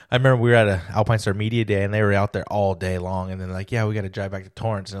I remember we were at a Alpine Star Media Day, and they were out there all day long. And then like, yeah, we got to drive back to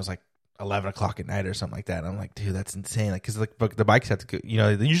Torrance, and it was like 11 o'clock at night or something like that. And I'm like, dude, that's insane. Like, because like the bikes have to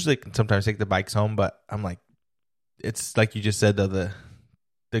go. They usually can sometimes take the bikes home, but I'm like, it's like you just said though,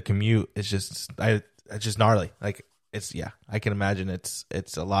 the commute is just it's just gnarly. Like it's I can imagine it's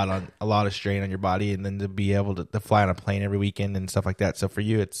a lot of strain on your body, and then to be able to fly on a plane every weekend and stuff like that. So for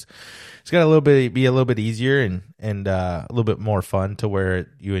you, it's got be a little bit easier and a little bit more fun to where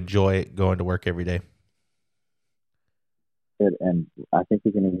you enjoy going to work every day. And I think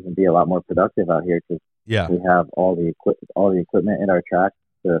we can even be a lot more productive out here because Yeah, we have all the equipment in our track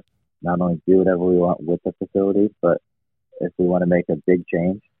to not only do whatever we want with the facility, but if we want to make a big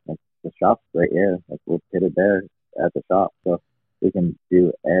change, like the shop's right here, like we're pitted there at the shop, so we can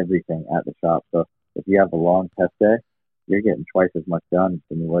do everything at the shop. So if you have a long test day, you're getting twice as much done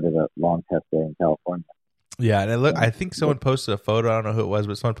than you would at a long test day in California. yeah. And I think someone posted a photo. I don't know who it was,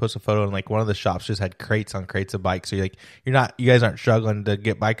 but someone posted a photo, and like one of the shops just had crates on crates of bikes. So you guys aren't struggling to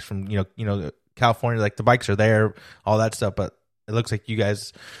get bikes from California. Like the bikes are there, all that stuff, but it looks like you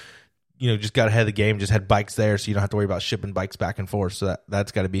guys just got ahead of the game, just had bikes there, so you don't have to worry about shipping bikes back and forth. So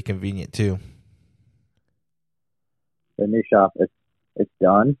that's got to be convenient too. The new shop, it's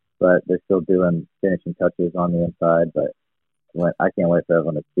done, but they're still doing finishing touches on the inside. But I can't wait for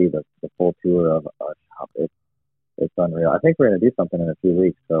everyone to see the full tour of our shop. It's unreal. I think we're going to do something in a few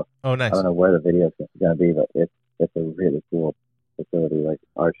weeks, so Oh, nice. I don't know where the video is going to be, but it's a really cool facility. Like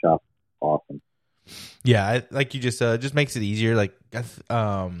our shop's awesome. Yeah, like you just makes it easier. Like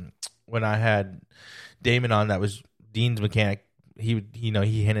when I had Damon on, that was Dean's mechanic. He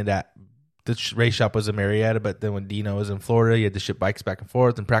hinted at the race shop was in Marietta, but then when Dino was in Florida, he had to ship bikes back and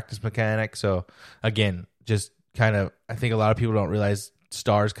forth and practice mechanic. So again, just kind of, I think a lot of people don't realize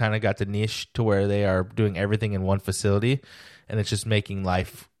Stars kind of got the niche to where they are doing everything in one facility, and it's just making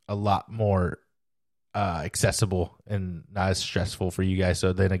life a lot more accessible and not as stressful for you guys.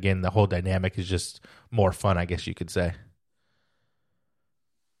 So then again, the whole dynamic is just more fun, I guess you could say.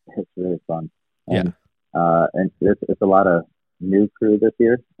 It's really fun. Yeah. And it's a lot of new crew this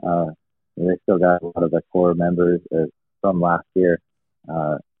year. They still got a lot of the core members from last year,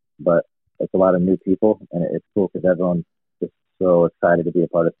 but it's a lot of new people, and it's cool because everyone's just so excited to be a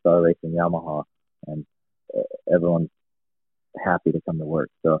part of Star Racing Yamaha, and everyone's happy to come to work.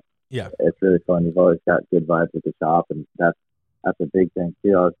 So Yeah. it's really fun. You've always got good vibes at the shop, and that's a big thing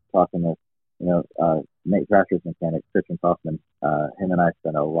too. I was talking to Nate Thrasher's mechanic, Christian Kaufman. Him and I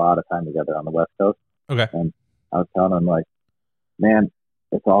spent a lot of time together on the West Coast. Okay. And I was telling him like, man,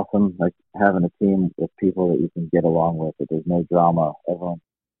 it's awesome like having a team with people that you can get along with. That there's no drama. Everyone's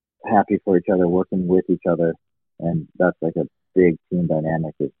happy for each other, working with each other, and that's like a big team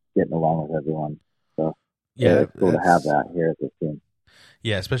dynamic is getting along with everyone. So Yeah, it's cool to have that here at this team.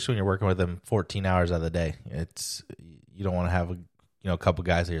 Yeah, especially when you're working with them 14 hours out of the day. It's you don't want to have a couple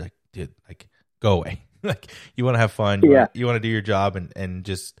guys that you're like, dude, like go away. Like you want to have fun. You want to do your job and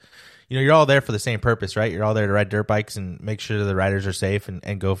just you're all there for the same purpose, right? You're all there to ride dirt bikes and make sure the riders are safe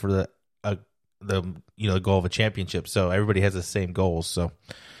and go for the goal of a championship. So everybody has the same goals. So,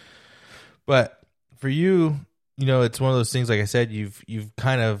 but for you, it's one of those things. Like I said, you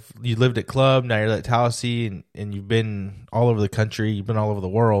lived at club, now you're at Tallahassee, and you've been all over the country. You've been all over the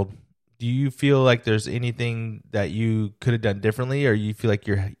world. Do you feel like there's anything that you could have done differently, or you feel like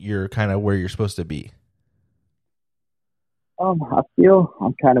you're kind of where you're supposed to be? I feel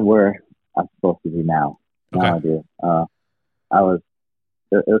I'm kind of where I'm supposed to be now. Okay. Now I do.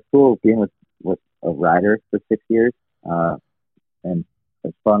 It was cool being with a rider for 6 years, and it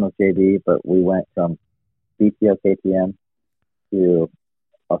was fun with JB. But we went from BTO KTM to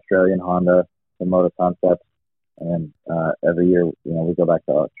Australian Honda to Moto Concepts, and every year we go back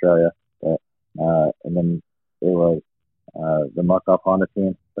to Australia. But, and then it was the Muck-Off Honda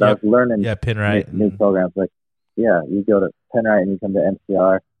team. But I was learning Penrite new programs like. Yeah, you go to Penrite and you come to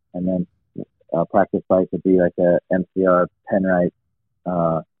MCR, and then practice bike would be like a MCR Penrite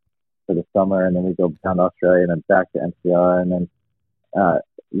for the summer, and then we go down to Australia and then back to MCR, and then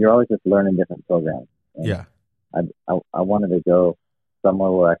you're always just learning different programs. And yeah, I wanted to go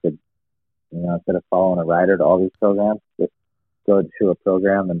somewhere where I could, instead of following a rider to all these programs, just go to a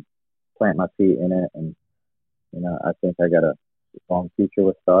program and plant my feet in it. And I think I got a long future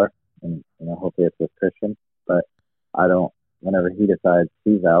with Star, and hopefully it's with Christian. But I don't. Whenever he decides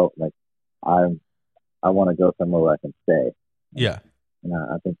he's out, like I want to go somewhere where I can stay. Yeah.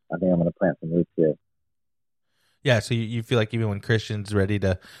 I think I'm going to plant some roots here. Yeah. So you feel like even when Christian's ready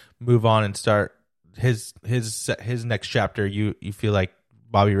to move on and start his next chapter, you feel like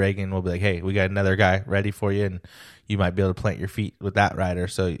Bobby Reagan will be like, hey, we got another guy ready for you, and you might be able to plant your feet with that rider.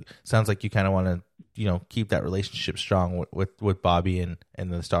 So it sounds like you kind of want to keep that relationship strong with Bobby and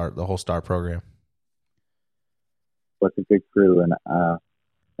the whole Star program. It's a good crew, and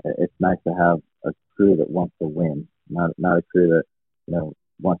it's nice to have a crew that wants to win, not a crew that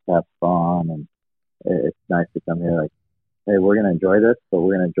wants to have fun. And it's nice to come here like, hey, we're going to enjoy this, but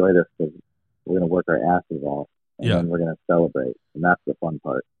we're going to enjoy this because we're going to work our asses off, and then we're going to celebrate, and that's the fun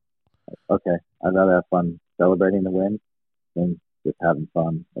part. Like, okay, I'd rather have fun celebrating the win than just having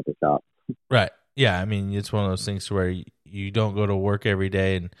fun at the shop. Right. Yeah. I mean, it's one of those things where you don't go to work every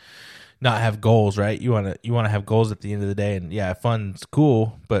day and not have goals, right? You want to have goals at the end of the day, and yeah, fun's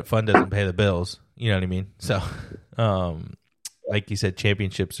cool, but fun doesn't pay the bills. You know what I mean? So, like you said,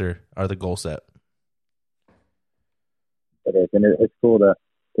 championships are the goal set. It is, and it's cool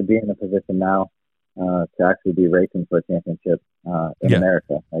to be in a position now to actually be racing for a championship in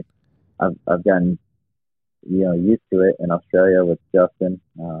America. Like I've gotten used to it in Australia with Justin.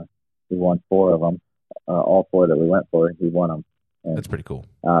 He won 4 of them, all 4 that we went for. He won them. And, that's pretty cool.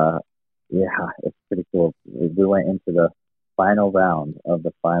 Yeah, it's pretty cool. We went into the final round of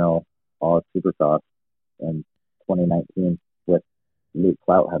the final All Supercross in 2019 with Luke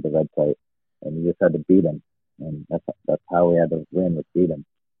Clout had the red plate, and you just had to beat him, and that's how we had to win, was beat him.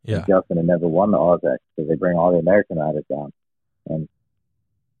 Yeah. And Justin had never won the Ausex because they bring all the American riders down, and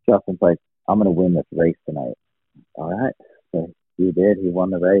Justin's like, I'm going to win this race tonight. All right, so he did. He won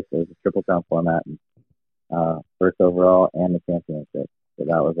the race. It was a Triple Crown format, and first overall and the championship. So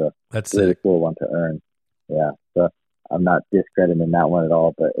that was a really cool one to earn. Yeah, so I'm not discrediting that one at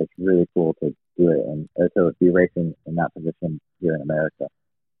all, but it's really cool to do it and to be racing in that position here in America.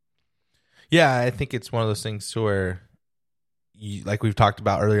 Yeah, I think it's one of those things where, like we've talked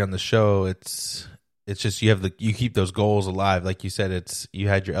about earlier on the show, it's just you keep those goals alive. Like you said, you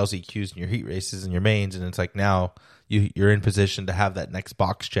had your LCQs and your heat races and your mains, and it's like now you're in position to have that next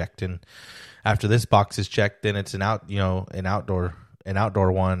box checked, and after this box is checked, then it's an outdoor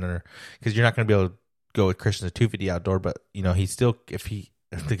one, or because you're not going to be able to go with Christian's 250 outdoor, but he's still if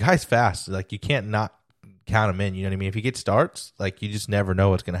the guy's fast, like you can't not count him in. You know what I mean? If he gets starts, like you just never know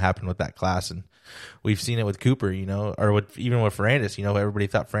what's going to happen with that class, and we've seen it with Cooper, or even with Ferrandis. Everybody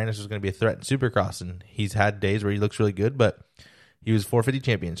thought Ferrandis was going to be a threat in Supercross, and he's had days where he looks really good, but he was 450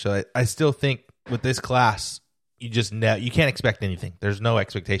 champion. So I still think with this class, you can't expect anything. There's no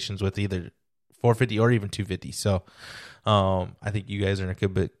expectations with either 450 or even 250. So I think you guys are in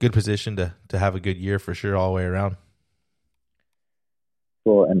a good position to have a good year for sure all the way around.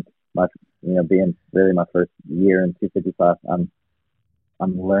 Cool. And being really my first year in 250 class, I'm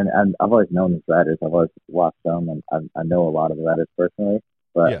learning. I've always known these riders. I've always watched them, and I know a lot of the riders personally,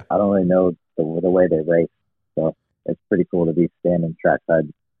 but Yeah. I don't really know the way they race. So it's pretty cool to be standing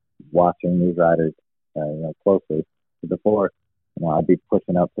trackside watching these riders, closely. Before, I'd be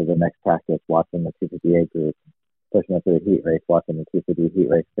pushing up to the next practice, watching the 258 group, pushing up to the heat race, watching the 250 heat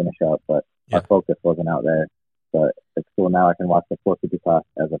race finish up, but Yeah. our focus wasn't out there. But it's cool now. I can watch the 450 class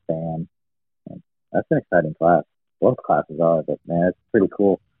as a fan. And that's an exciting class. Both classes are, but man, it's pretty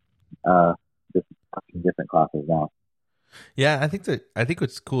cool. Just watching different classes now. Yeah, I think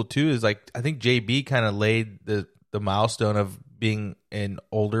what's cool too is like I think JB kind of laid the milestone of being an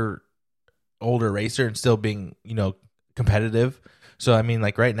older racer and still being, competitive. So I mean,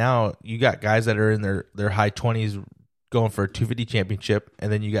 like right now you got guys that are in their high 20s going for a 250 championship,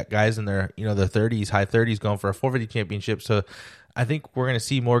 and then you got guys in their their 30s, high 30s going for a 450 championship. So I think we're going to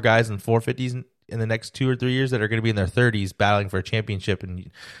see more guys in 450s in the next 2 or 3 years that are going to be in their 30s battling for a championship, and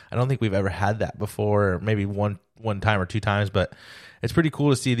I don't think we've ever had that before, or maybe one time or 2 times, but it's pretty cool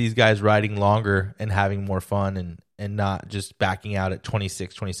to see these guys riding longer and having more fun and not just backing out at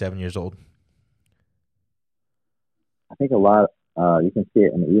 26, 27 years old. I think a lot. You can see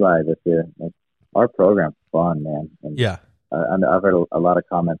it in Eli this year. Like, our program's fun, man. And Yeah. I've heard a lot of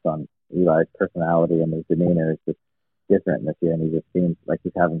comments on Eli's personality, and his demeanor is just different this year, and he just seems like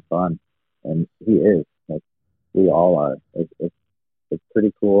he's having fun, and he is. Like, we all are. It's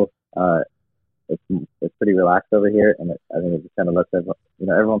pretty cool. It's pretty relaxed over here, and I think it just kind of lets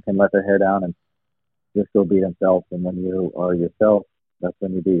everyone can let their hair down and just go be themselves. And when you are yourself, that's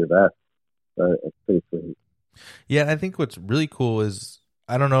when you do your best. So it's pretty sweet. Yeah, I think what's really cool is,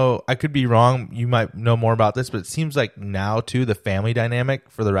 I don't know, I could be wrong. You might know more about this, but it seems like now too the family dynamic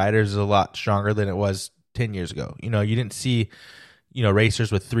for the riders is a lot stronger than it was 10 years ago. You didn't see,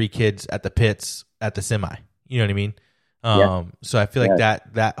 racers with 3 kids at the pits at the semi. You know what I mean? Yeah. So I feel like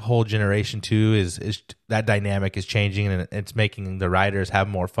that whole generation too is that dynamic is changing, and it's making the riders have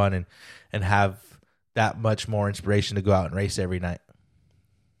more fun and have that much more inspiration to go out and race every night.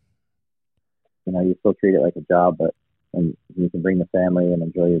 You still treat it like a job, but and you can bring the family and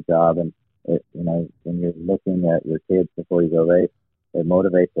enjoy your job. And when you're looking at your kids before you go race, it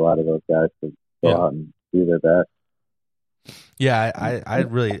motivates a lot of those guys to go out and do their best. Yeah, I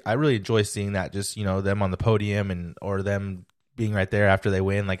really enjoy seeing that. Just them on the podium or them being right there after they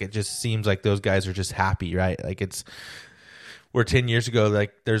win. Like, it just seems like those guys are just happy, right? Like, it's where 10 years ago,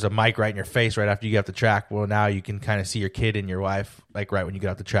 like, there's a mic right in your face right after you get off the track. Well, now you can kind of see your kid and your wife like right when you get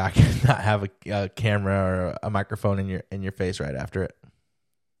off the track, and not have a camera or a microphone in your face right after it.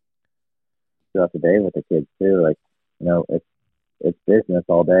 Throughout the day with the kids too, like it's business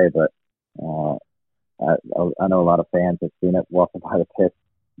all day, but I know a lot of fans have seen it walking by the pit.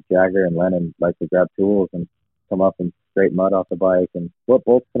 Jagger and Lennon like to grab tools and come up and scrape mud off the bike and what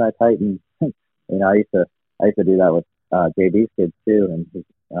bolts can I tighten? I used to do that with JB's kids too, and his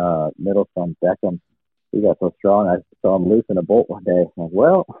middle son Beckham. He got so strong, I saw him loosen a bolt one day. I'm like,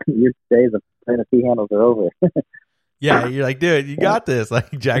 well, your days of playing the T-handles are over. Yeah, you're like, dude, you got this.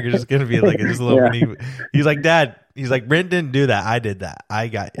 Like, Jagger's just gonna be like just a little mini. He's like, Dad. He's like, Brent didn't do that. I did that. I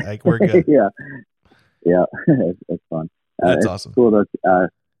got, like, we're good. Yeah, it's fun. That's it's awesome. Cool that I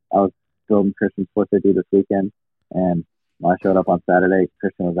was building Christian's 450 this weekend, and when I showed up on Saturday,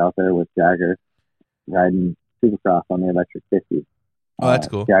 Christian was out there with Jagger riding Supercross on the electric 50. Oh, that's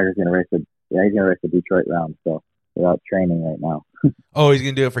cool. Jagger's gonna race he's gonna race the Detroit round, so they're out training right now. Oh, he's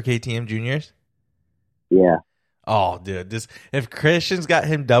gonna do it for KTM juniors? Yeah. Oh, dude, if Christian's got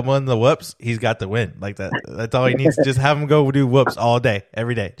him doubling the whoops, he's got the win. Like that. That's all he needs. Just have him go do whoops all day,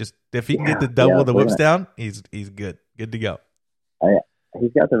 every day. Just if he can get the double the whoops down, he's good to go.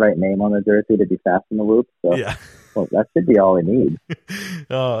 He's got the right name on the jersey to be fast in the whoops. So yeah, well, that should be all he needs.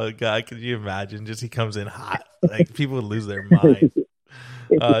 Oh God, could you imagine? Just he comes in hot, like people would lose their mind.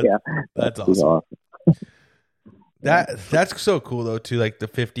 Yeah, that's awesome. That's so cool though too, like the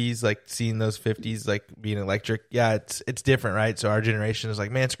 50s, like seeing those 50s like being electric. Yeah, it's different, right? So our generation is like,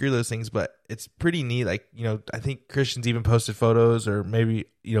 man, screw those things, but it's pretty neat. Like, I think Christian's even posted photos, or maybe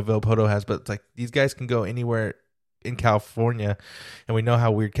Villopoto has, but it's like these guys can go anywhere in California, and we know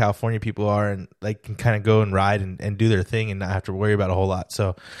how weird California people are, and like can kind of go and ride and do their thing and not have to worry about a whole lot.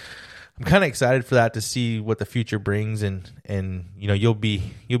 So I'm kind of excited for that, to see what the future brings, and you'll be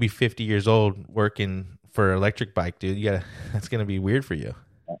 50 years old working for an electric bike, dude. That's gonna be weird for you.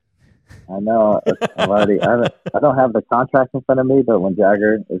 I know. I don't have the contract in front of me, but when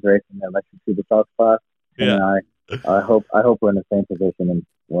Jagger is racing the electric Supercross class, yeah, I hope we're in the same position in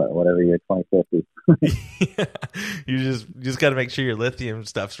whatever year, 2050. You just got to make sure your lithium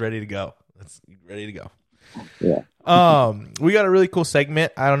stuff's ready to go. Ready to go. Yeah. We got a really cool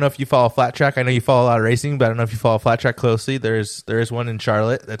segment. I don't know if you follow Flat Track. I know you follow a lot of racing, but I don't know if you follow Flat Track closely. There is one in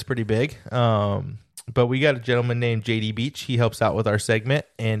Charlotte that's pretty big. But we got a gentleman named JD Beach. He helps out with our segment,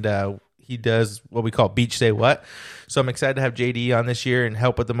 and he does what we call Beach Say What. So I'm excited to have JD on this year and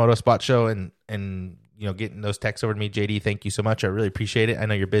help with the Moto Spot Show and getting those texts over to me. JD, thank you so much. I really appreciate it. I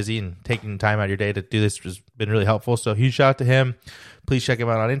know you're busy, and taking time out of your day to do this has been really helpful. So huge shout out to him. Please check him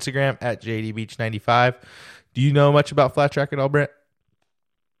out on Instagram at JDBeach95. Do you know much about Flat Track at all, Brent?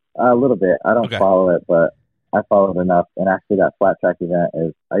 A little bit. I don't follow it, but I followed enough. And actually, that Flat Track event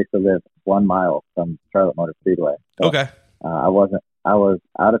I used to live 1 mile from Charlotte Motor Speedway. So, okay. I was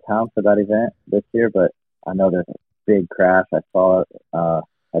out of town for that event this year, but I know there's a big crash. I saw it. I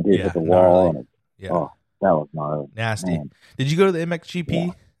did hit the wall, and that was gnarly. Nasty. Man. Did you go to the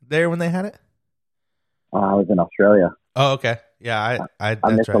MXGP there when they had it? I was in Australia. Oh, okay. Yeah, I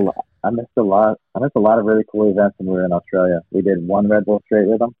missed a lot. I missed a lot of really cool events when we were in Australia. We did one Red Bull Straight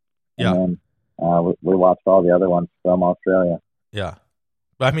with them. Yeah. And then we watched all the other ones from Australia. Yeah.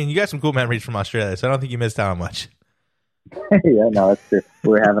 But I mean, you got some cool memories from Australia, so I don't think you missed out on much. Yeah, no, that's true. We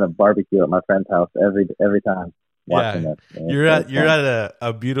were having a barbecue at my friend's house every time watching it. You're at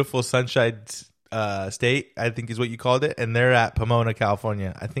a beautiful sunshine state, I think is what you called it, and they're at Pomona,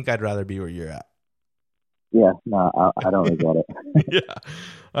 California. I think I'd rather be where you're at. Yeah, no, I don't regret it. Yeah.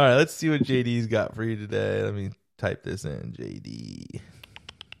 All right, let's see what JD's got for you today. Let me type this in, JD.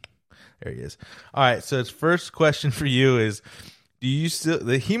 There he is. All right, so his first question for you is, do you still,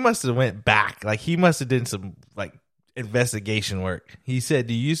 he must have went back. Like, he must have done some, like, investigation work. He said,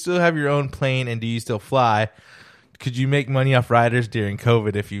 do you still have your own plane and do you still fly? Could you make money off riders during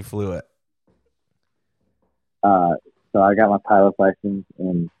COVID if you flew it? So I got my pilot's license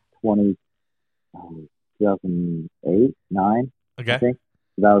in 2008, 9. Okay. I think.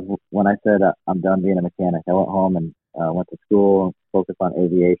 So that was when I said I'm done being a mechanic. I went home and went to school and focused on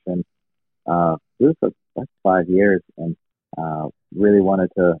aviation. It was for like 5 years, and really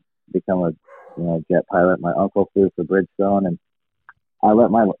wanted to become a jet pilot. My uncle flew for Bridgestone, and I let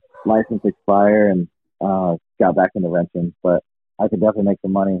my license expire and got back into wrenching. But I could definitely make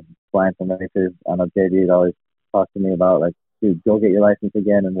some money flying some races. I know JD had always talked to me about, like, dude, go get your license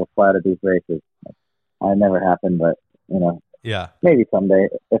again and we'll fly to these races. It never happened, but yeah, maybe someday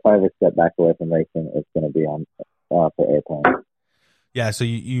if I ever step back away from racing, it's going to be on for airplanes. Yeah, so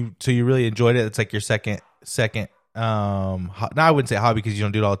you really enjoyed it. It's like your second. No, I wouldn't say hobby because you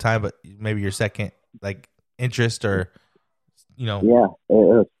don't do it all the time, but maybe your second like interest or Yeah,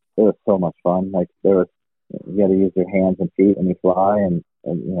 it was so much fun. Like you got to use your hands and feet when you fly, and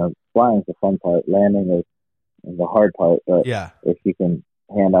flying is the fun part. Landing is the hard part. But if you can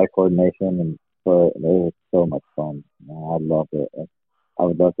hand-eye coordination and it was so much fun. I loved it. I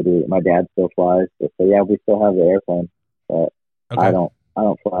would love to do it. My dad still flies, so yeah, we still have the airplane, but okay. I don't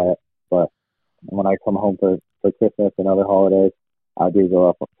fly it. But when I come home for Christmas and other holidays, I do go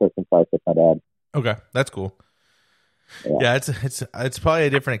up on Christmas flights with my dad. Okay, that's cool. Yeah, it's probably a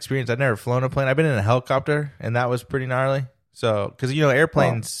different experience. I've never flown a plane. I've been in a helicopter, and that was pretty gnarly. So, because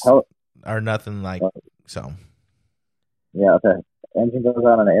airplanes are nothing like so. Yeah, if an engine goes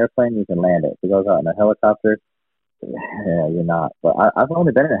out on an airplane, you can land it. If it goes out in a helicopter, yeah, you're not. But I've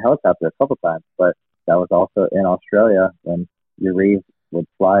only been in a helicopter a couple times, but that was also in Australia when your Reeves would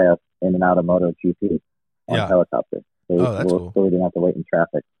fly us in and out of MotoGP on a helicopter. So that's cool. So we didn't have to wait in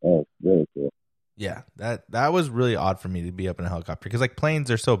traffic. It was really cool. Yeah, that was really odd for me to be up in a helicopter because like planes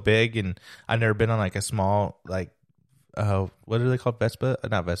are so big, and I've never been on like a small what are they called? Vespa?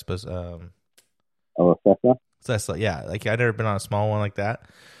 Not Vespas. Cessna. Cessna. Yeah, like I've never been on a small one like that.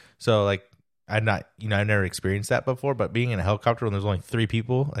 So like I never experienced that before. But being in a helicopter when there's only 3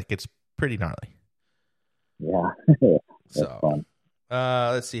 people, like it's pretty gnarly. Yeah, so fun.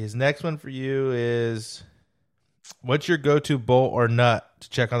 Let's see. His next one for you is, what's your go-to bolt or nut to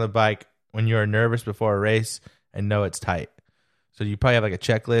check on the bike when you are nervous before a race and know it's tight? So you probably have like a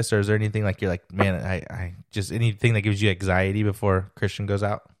checklist, or is there anything like you're like, man, I just anything that gives you anxiety before Christian goes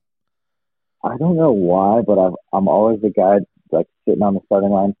out? I don't know why, but I'm always the guy like sitting on the starting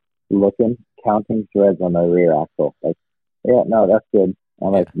line, looking, counting threads on my rear axle. Like, yeah, no, that's good.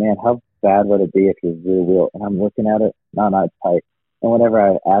 I'm like, man, how bad would it be if your rear wheel? And I'm looking at it, no, it's tight. And whenever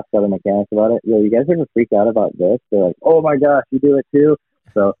I ask other mechanics about it, you guys ever freak out about this? They're like, oh my gosh, you do it too.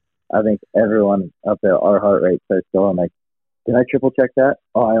 So I think everyone up there, our heart rate starts going like, did I triple check that?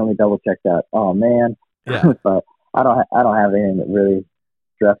 Oh, I only double checked that. Oh man. Yeah. But I don't have anything that really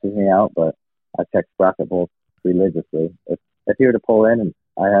stresses me out, but I check sprocket bolts religiously. If you were to pull in and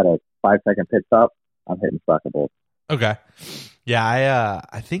I had a 5-second pit stop, I'm hitting sprocket bolts. Okay. Yeah,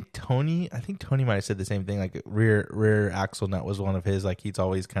 I think Tony might have said the same thing. Like rear axle nut was one of his. Like he's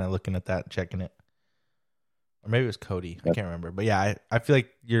always kind of looking at that, checking it. Or maybe it was Cody. I But, can't remember. But yeah, I feel like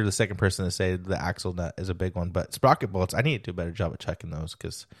you're the second person to say the axle nut is a big one. But sprocket bolts, I need to do a better job of checking those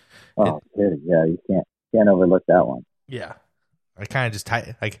because it. oh, dude, yeah, you can't overlook that one. Yeah, I kind of just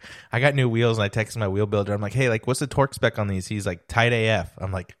tight. Like I got new wheels and I texted my wheel builder. I'm like, hey, like what's the torque spec on these? He's like tight AF.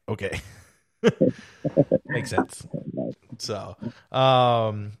 I'm like, okay, makes sense. Nice. So,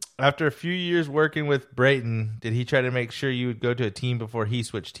 after a few years working with Brayton, did he try to make sure you would go to a team before he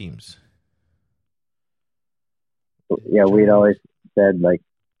switched teams? Yeah, we'd always said like,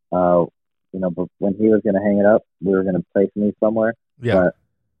 but when he was going to hang it up, we were going to place me somewhere. Yeah,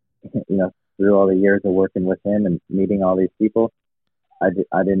 But through all the years of working with him and meeting all these people, I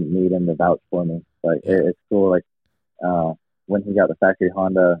didn't need him to vouch for me. But it's cool. Like when he got the factory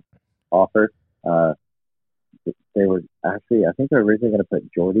Honda offer, they were actually, I think they were originally going to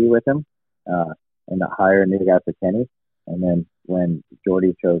put Jordy with him and not hire a new guy for Kenny. And then when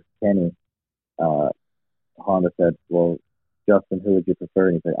Jordy chose Kenny, Honda said, "Well, Justin, who would you prefer?"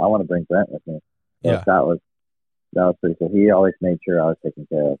 And he said, "I want to bring Brent with me." So yeah, that was pretty cool. He always made sure I was taken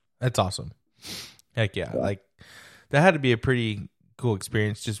care of. that's awesome. Heck yeah, Yeah. like that had to be a pretty cool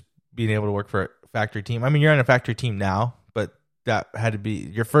experience, just being able to work for a factory team. I mean, you're on a factory team now, but that had to be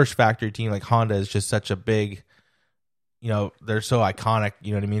your first factory team. Like Honda is just such a big, they're so iconic.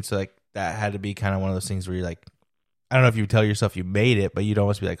 You know what I mean? So like that had to be kind of one of those things where you're like, I don't know if you would tell yourself you made it, but you'd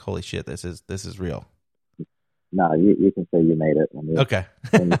almost be like, holy shit, this is real. No, you can say you made it. Okay.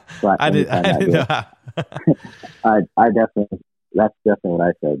 When you I didn't know. I definitely, that's definitely what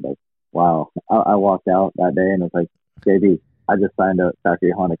I said. Like, wow. I walked out that day and it was like, JB, I just signed a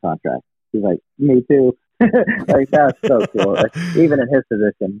factory Honda contract. He's like, me too. Like, that's so cool. Like, even in his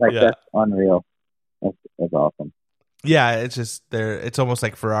position, like, Yeah. that's unreal. That's awesome. Yeah, it's just it's almost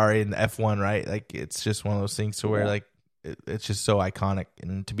like Ferrari and the F1, right? Like it's just one of those things to where like it's just so iconic,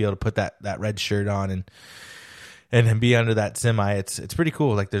 and to be able to put that red shirt on and then be under that semi, it's pretty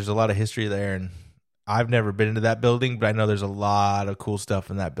cool. Like there's a lot of history there, and I've never been into that building, but I know there's a lot of cool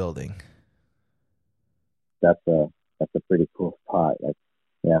stuff in that building. That's a pretty cool spot. Like,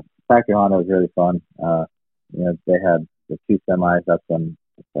 yeah, factory Honda was really fun. They had the two semis. That's when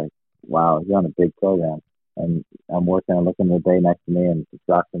it's like, wow, you're on a big program. And I'm working and looking at the day next to me, and it's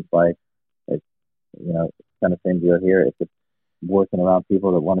Roxon's bike. It's it's kind of same deal here. It's just working around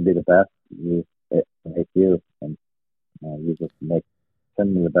people that want to be the best. It makes you, and you just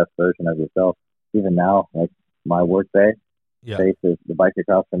send me the best version of yourself. Even now, like my work day, Yeah. space is the bike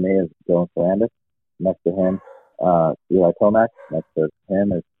across from me is Dylan Solandis. Next to him, Eli Tomac. Next to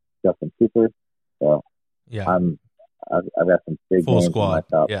him is Justin Cooper. So Yeah. I've got some big Full names squad.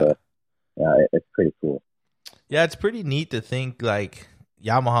 in my shop. Yeah. So yeah, it's pretty cool. Yeah, it's pretty neat to think like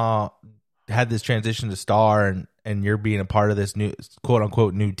Yamaha had this transition to Star, and you're being a part of this new quote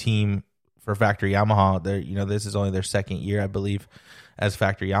unquote new team for Factory Yamaha. They're this is only their second year, I believe, as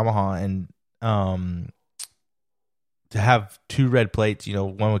Factory Yamaha, and to have two red plates,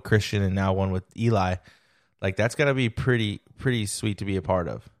 one with Christian and now one with Eli, like that's gonna be pretty sweet to be a part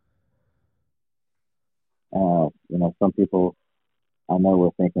of. Some people I know were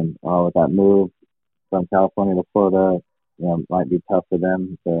thinking, oh, with that move from California to Florida, it might be tough for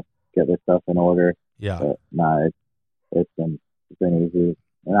them to get their stuff in order. Yeah. But nah, it's been easy.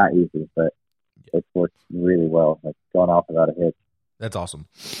 Not easy, but it's worked really well. Like going off without a hitch. That's awesome.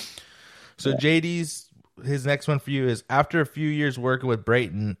 So JD's his next one for you is after a few years working with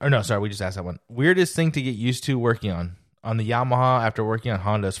Brayton. Or no, sorry, we just asked that one. Weirdest thing to get used to working on the Yamaha after working on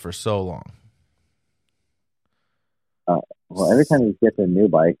Hondas for so long. Well, every time you get a new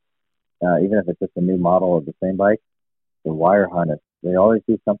bike, even if it's just a new model of the same bike, the wire harness, they always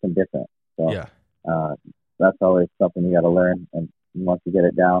do something different. So Yeah. That's always something you got to learn. And once you get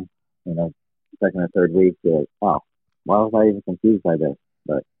it down, second or third week, you're like, wow, why was I even confused by this?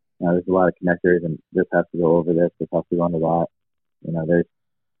 But there's a lot of connectors, and this has to go over this has to go under that. There's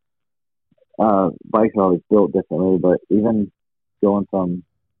bikes are always built differently, but even going from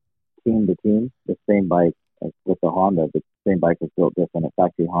team to team, the same bike, like with the Honda, the same bike is built different at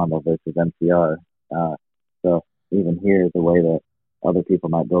factory Honda versus MCR. So even here, the way that other people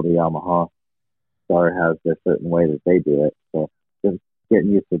might build a Yamaha, Star has their certain way that they do it. So just getting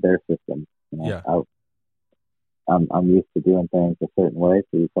used to their system. Yeah. I'm used to doing things a certain way,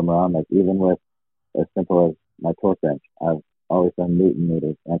 so you come around, like even with as simple as my torque wrench, I've always done Newton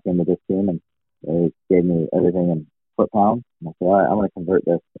meters. And I came to this team and they gave me everything in foot pounds. And I said, all right, I'm going to convert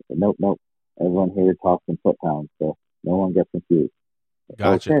this. I said, nope. Everyone here talks in foot pounds, so no one gets confused.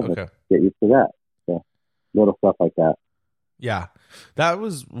 Gotcha. Okay. Okay. Let's get used to that. So little stuff like that. Yeah, that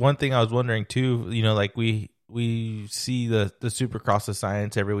was one thing I was wondering too. You know, like we see the Supercross of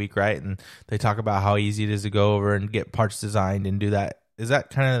Science every week, right? And they talk about how easy it is to go over and get parts designed and do that. Is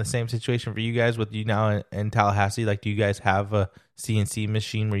that kind of the same situation for you guys with you now in Tallahassee? Like, do you guys have a CNC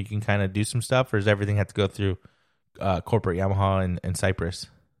machine where you can kind of do some stuff, or does everything have to go through corporate Yamaha and Cypress?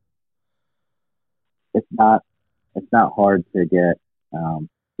 It's not hard to get.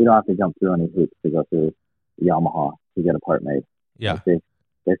 You don't have to jump through any hoops to go through Yamaha to get a part made. Yeah. Like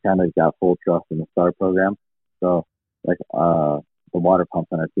they kind of got full trust in the STAR program. So like the water pumps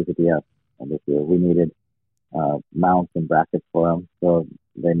on our 250S this year, we needed mounts and brackets for them. So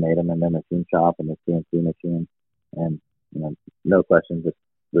they made them in their machine shop and the CNC machine. And, no questions. Just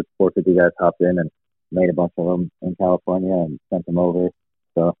the 450 guys hopped in and made a bunch of them in California and sent them over.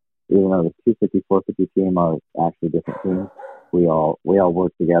 So even though the 250, 450 team are actually different teams, we all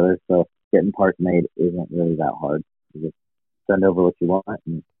work together. So getting parts made isn't really that hard. You just send over what you want,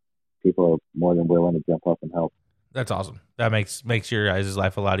 and people are more than willing to jump up and help. That's awesome. That makes your guys'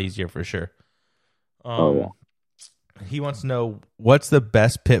 life a lot easier for sure. Yeah. He wants to know, what's the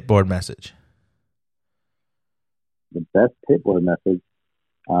best pit board message? The best pit board message,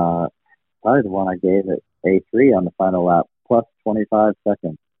 probably the one I gave at A3 on the final lap, plus 25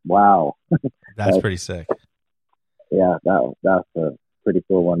 seconds. Wow. That's pretty sick. Yeah, that's a pretty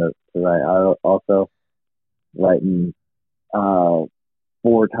cool one to write. I also writing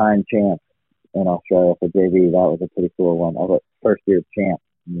 4-time champ in Australia for JB. That was a pretty cool one. I wrote first year champ,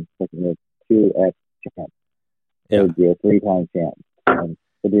 and second year 2X champ, third year 3-time champ. And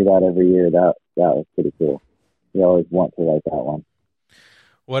to do that every year, that was pretty cool. You always want to write that one.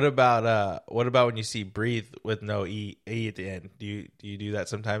 What about when you see breathe with no E at the end? Do you do that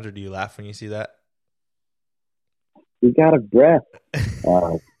sometimes, or do you laugh when you see that? You got a breath. That's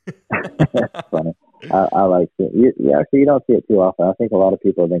funny. I like it. Actually, you don't see it too often. I think a lot of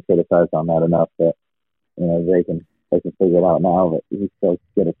people have been criticized on that enough that they can figure it out now. But you still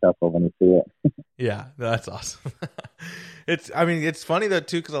get a chuckle when you see it. Yeah, that's awesome. It's funny though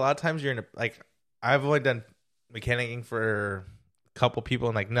too, because a lot of times you're in I've only done mechanicking for a couple people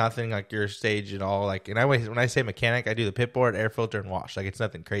and nothing like your stage and all. When I say mechanic, I do the pit board, air filter, and wash. It's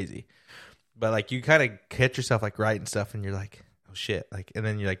nothing crazy. But you kind of catch yourself writing stuff, and you're like, oh shit! And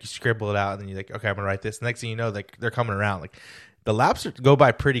then you scribble it out, and then you're like, okay, I'm gonna write this. The next thing you know, they're coming around. The laps go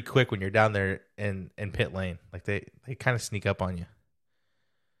by pretty quick when you're down there in pit lane. They kind of sneak up on you.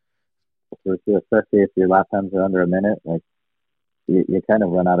 Especially if your lap times are under a minute, you kind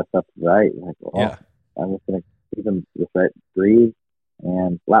of run out of stuff to write. Yeah. I'm just gonna keep them just write breathe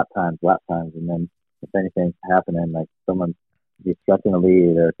and lap times, and then if anything's happening, someone. If he's stuck in the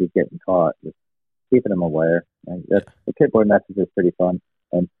lead or if he's getting caught, just keeping him aware. The pitboard message is pretty fun,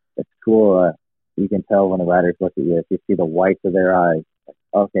 and it's cool. You can tell when the riders look at you. If you see the whites of their eyes,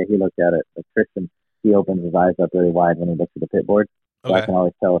 okay, he looked at it. Christian, he opens his eyes up really wide when he looks at the pitboard, so I can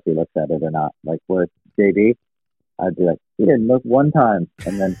always tell if he looks at it or not. Where JB, I'd be like, he didn't look one time,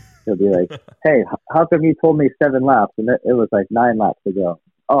 and then he'll be like, hey, how come you told me 7 laps and it was 9 laps to go?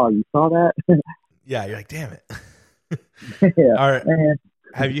 Oh, you saw that? Yeah, you're like, damn it. Yeah. All right.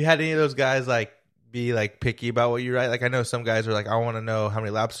 Have you had any of those guys be picky about what you write? I know some guys are I want to know how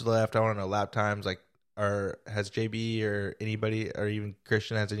many laps are left. I want to know lap times. Or has JB or anybody or even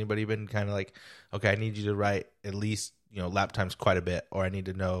Christian, has anybody been kind of okay, I need you to write at least lap times quite a bit, or I need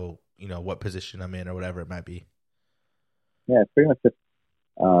to know what position I'm in or whatever it might be? Yeah, it's pretty much just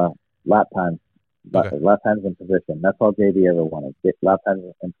lap times. Okay. Lap times in position. That's all JB ever wanted. Get lap times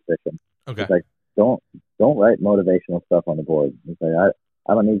in position. Okay. It's don't write motivational stuff on the board. It's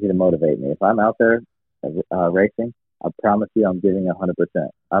I don't need you to motivate me. If I'm out there racing, I promise you I'm giving 100%.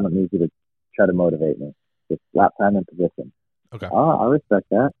 I don't need you to try to motivate me. Just lap time and position. Okay. I respect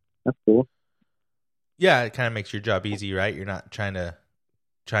that. That's cool. Yeah, it kind of makes your job easy, right? You're not trying to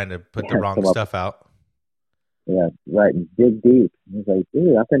put the wrong stuff out. Yeah, right. And dig deep. He's like,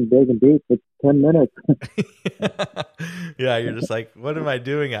 dude, I've been digging deep for 10 minutes. Yeah, you're just what am I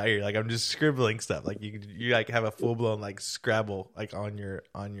doing out here? I'm just scribbling stuff. You have a full blown Scrabble on your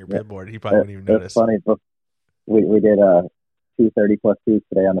pit board. He probably wouldn't even notice. It's funny. But we did 230 plus 2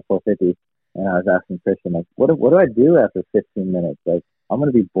 today on the 450, and I was asking Christian what do I do after 15 minutes? I'm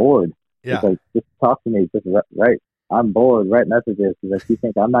gonna be bored. Yeah. He's just talk to me. Just write. I'm bored. Write messages. He's you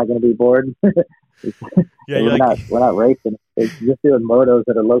think I'm not gonna be bored? Yeah, we're not racing. It's just doing motos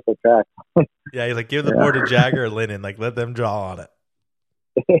at a local track. Yeah, you're give the board to Jagger or Lennon. Let them draw on it.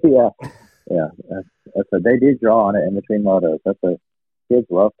 Yeah. They do draw on it in between motos. Kids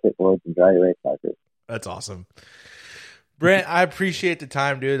love pit boards and dry erase markers. That's awesome, Brent. I appreciate the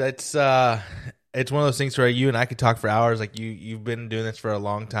time, dude. That's it's one of those things where you and I could talk for hours. Like you've been doing this for a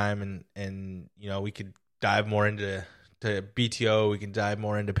long time, and we could dive more into BTO. We can dive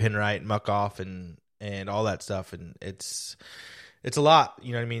more into Pinwright, Muck Off, and all that stuff. And it's a lot.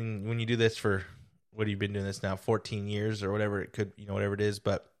 You know what I mean? When you do this for, what have you been doing this now, 14 years or whatever it could, whatever it is.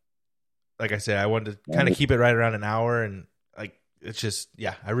 But like I said, I wanted to kind of keep it right around an hour, and like it's just,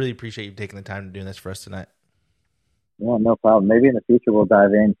 yeah, I really appreciate you taking the time to doing this for us tonight. Yeah, no problem. Maybe in the future we'll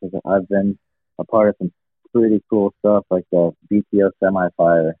dive in, because I've been a part of some pretty cool stuff, like the BTO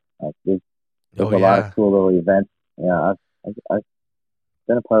semi-fire. There's a lot of cool little events. Yeah, I've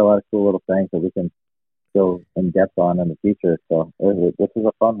been a part of a lot of cool little things that we can go in depth on in the future. So this is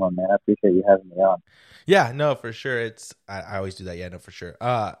a fun one, man. I appreciate you having me on. Yeah, no, for sure. I always do that. Yeah, no, for sure.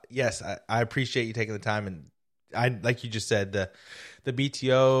 Yes, I appreciate you taking the time, and I, like you just said, the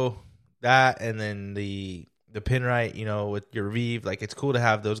BTO, that, and then the Pinwright, with your Revive, like it's cool to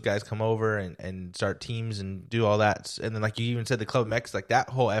have those guys come over and start teams and do all that. And then like you even said, the Club MX, like that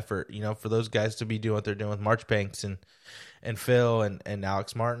whole effort, for those guys to be doing what they're doing with Marchbanks and Phil and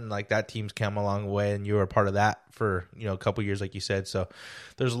Alex Martin, like that team's come a long way, and you were a part of that for, a couple years, like you said. So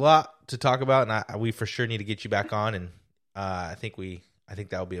there's a lot to talk about, and we for sure need to get you back on. And I think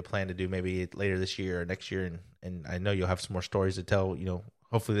that will be a plan to do maybe later this year or next year. And I know you'll have some more stories to tell,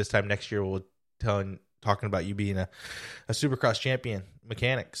 hopefully this time next year we'll talking about you being a Supercross champion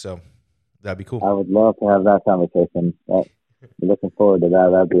mechanic. So that'd be cool. I would love to have that conversation. Looking forward to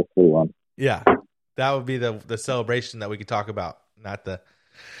that. That'd be a sweet one. Yeah. That would be the celebration that we could talk about, not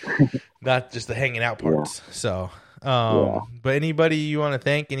just the hanging out parts. Yeah. So, but anybody you want to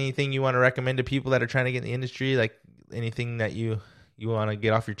thank, anything you want to recommend to people that are trying to get in the industry, like anything that you want to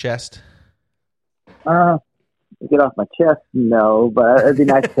get off your chest? Get off my chest? No, but it'd be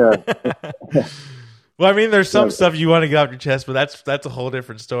nice to. Well, I mean, there's some stuff you want to get off your chest, but that's a whole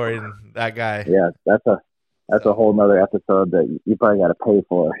different story than that guy. Yeah, that's a whole nother episode that you probably got to pay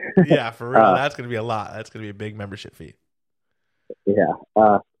for. Yeah, for real. That's going to be a lot. That's going to be a big membership fee. Yeah.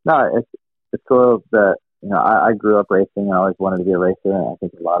 No, it's cool that, I grew up racing and I always wanted to be a racer. And I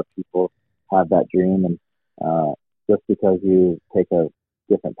think a lot of people have that dream. And just because you take a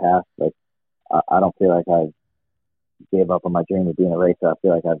different path, like I don't feel like I gave up on my dream of being a racer. I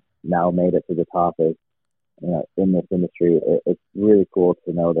feel like I've now made it to the top of, in this industry. It's really cool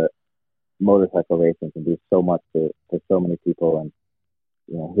to know that motorcycle racing can do so much to so many people, and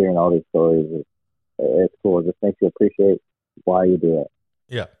hearing all these stories it's cool. It just makes you appreciate why you do it.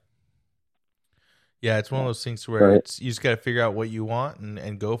 Yeah, it's one of those things where you just got to figure out what you want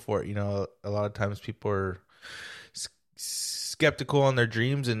and go for it. A lot of times people are skeptical on their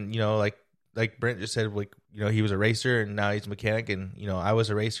dreams, and like Brent just said, like, he was a racer and now he's a mechanic, and, I was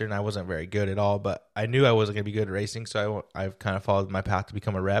a racer and I wasn't very good at all, but I knew I wasn't going to be good at racing. So I've kind of followed my path to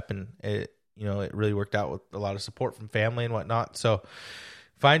become a rep, and it really worked out with a lot of support from family and whatnot. So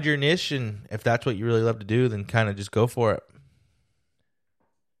find your niche, and if that's what you really love to do, then kind of just go for it.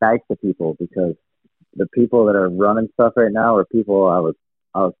 Thanks to people, because the people that are running stuff right now are people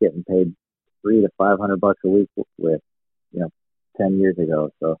I was getting paid $300 to $500 a week with, 10 years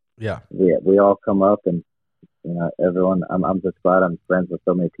ago. So yeah, we all come up, and everyone. I'm just glad I'm friends with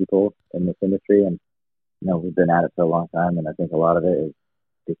so many people in this industry, and we've been at it for a long time. And I think a lot of it is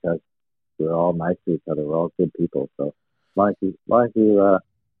because we're all nice to each other. We're all good people. So as long as you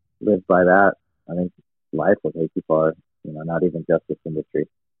live by that, I think life will take you far. Not even just this industry.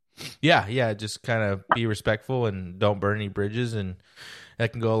 Yeah. Just kind of be respectful and don't burn any bridges, and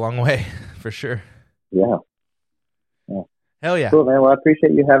that can go a long way for sure. Yeah. Hell yeah. Cool, man. Well, I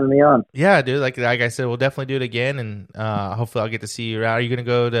appreciate you having me on. Yeah, dude. Like I said, we'll definitely do it again, and hopefully I'll get to see you around. Are you going to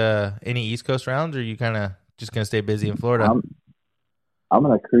go to any East Coast rounds, or are you kind of just going to stay busy in Florida? I'm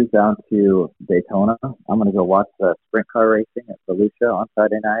going to cruise down to Daytona. I'm going to go watch the sprint car racing at Volusia on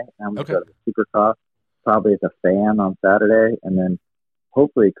Friday night. I'm going to go to the Supercross probably as a fan on Saturday, and then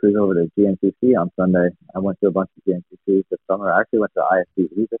hopefully cruise over to GNCC on Sunday. I went to a bunch of GNCCs this summer. I actually went to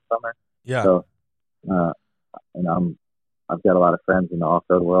ISPE this summer. Yeah. So, I've got a lot of friends in the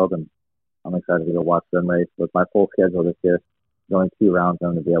off-road world, and I'm excited to go watch them race. With my full schedule this year, going 2 rounds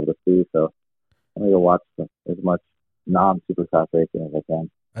I'm going to be able to see. So I'm going to go watch as much non-Supercross racing as I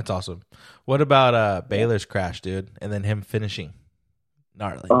can. That's awesome. What about Baylor's crash, dude, and then him finishing?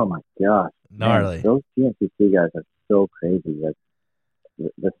 Gnarly. Oh, my gosh. Gnarly. Man, those GNCC guys are so crazy. Like,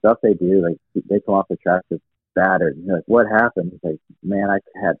 the stuff they do, like, they come off the track just battered. You're like, what happened? It's like, man, I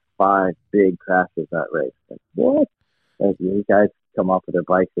had 5 big crashes that race. Like, what? Like, these guys come off with their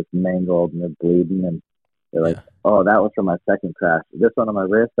bikes just mangled and they're bleeding, and they're like, oh, that was from my second crash. This one on my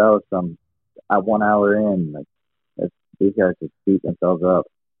wrist, that was from 1 hour in. Like, these guys just beat themselves up.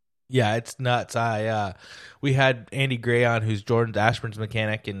 Yeah, it's nuts. We had Andy Gray on, who's Jordan Ashburn's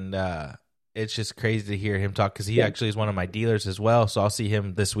mechanic, and it's just crazy to hear him talk because he actually is one of my dealers as well. So I'll see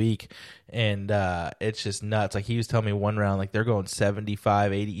him this week, and it's just nuts. Like he was telling me one round, like they're going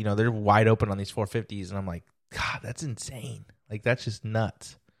 75, 80. You know, they're wide open on these 450s, and I'm like, God, that's insane. Like that's just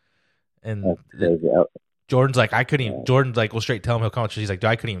nuts. And Jordan's like, I couldn't even. Jordan's like, we'll straight tell him he'll come. He's like, dude,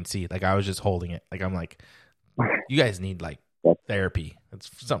 I couldn't even see it. Like I was just holding it. Like I'm like, you guys need like therapy. It's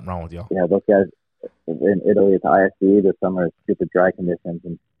something wrong with y'all. Yeah, those guys in Italy at the ISE this summer, it's super dry conditions,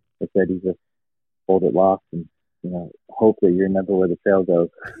 and they said you just hold it locked and hope that you remember where the trail goes.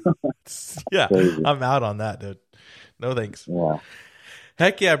 Yeah, I'm out on that, dude. No thanks. Yeah.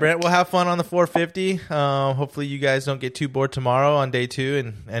 Heck yeah, Brent. We'll have fun on the 450. Hopefully you guys don't get too bored tomorrow on day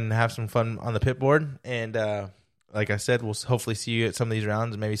 2 and have some fun on the pit board. And like I said, we'll hopefully see you at some of these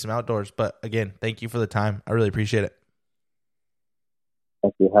rounds and maybe some outdoors. But again, thank you for the time. I really appreciate it.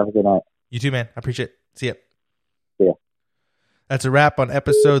 Thank you. Have a good night. You too, man. I appreciate it. See ya. See ya. That's a wrap on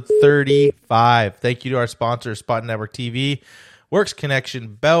episode 35. Thank you to our sponsors, Spot Network TV, Works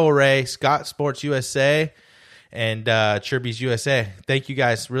Connection, Bell Ray, Scott Sports USA, and Chirby's USA. Thank you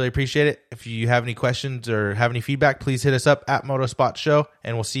guys. Really appreciate it. If you have any questions or have any feedback, please hit us up at Motorspot Show,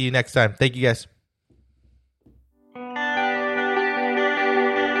 and we'll see you next time. Thank you guys.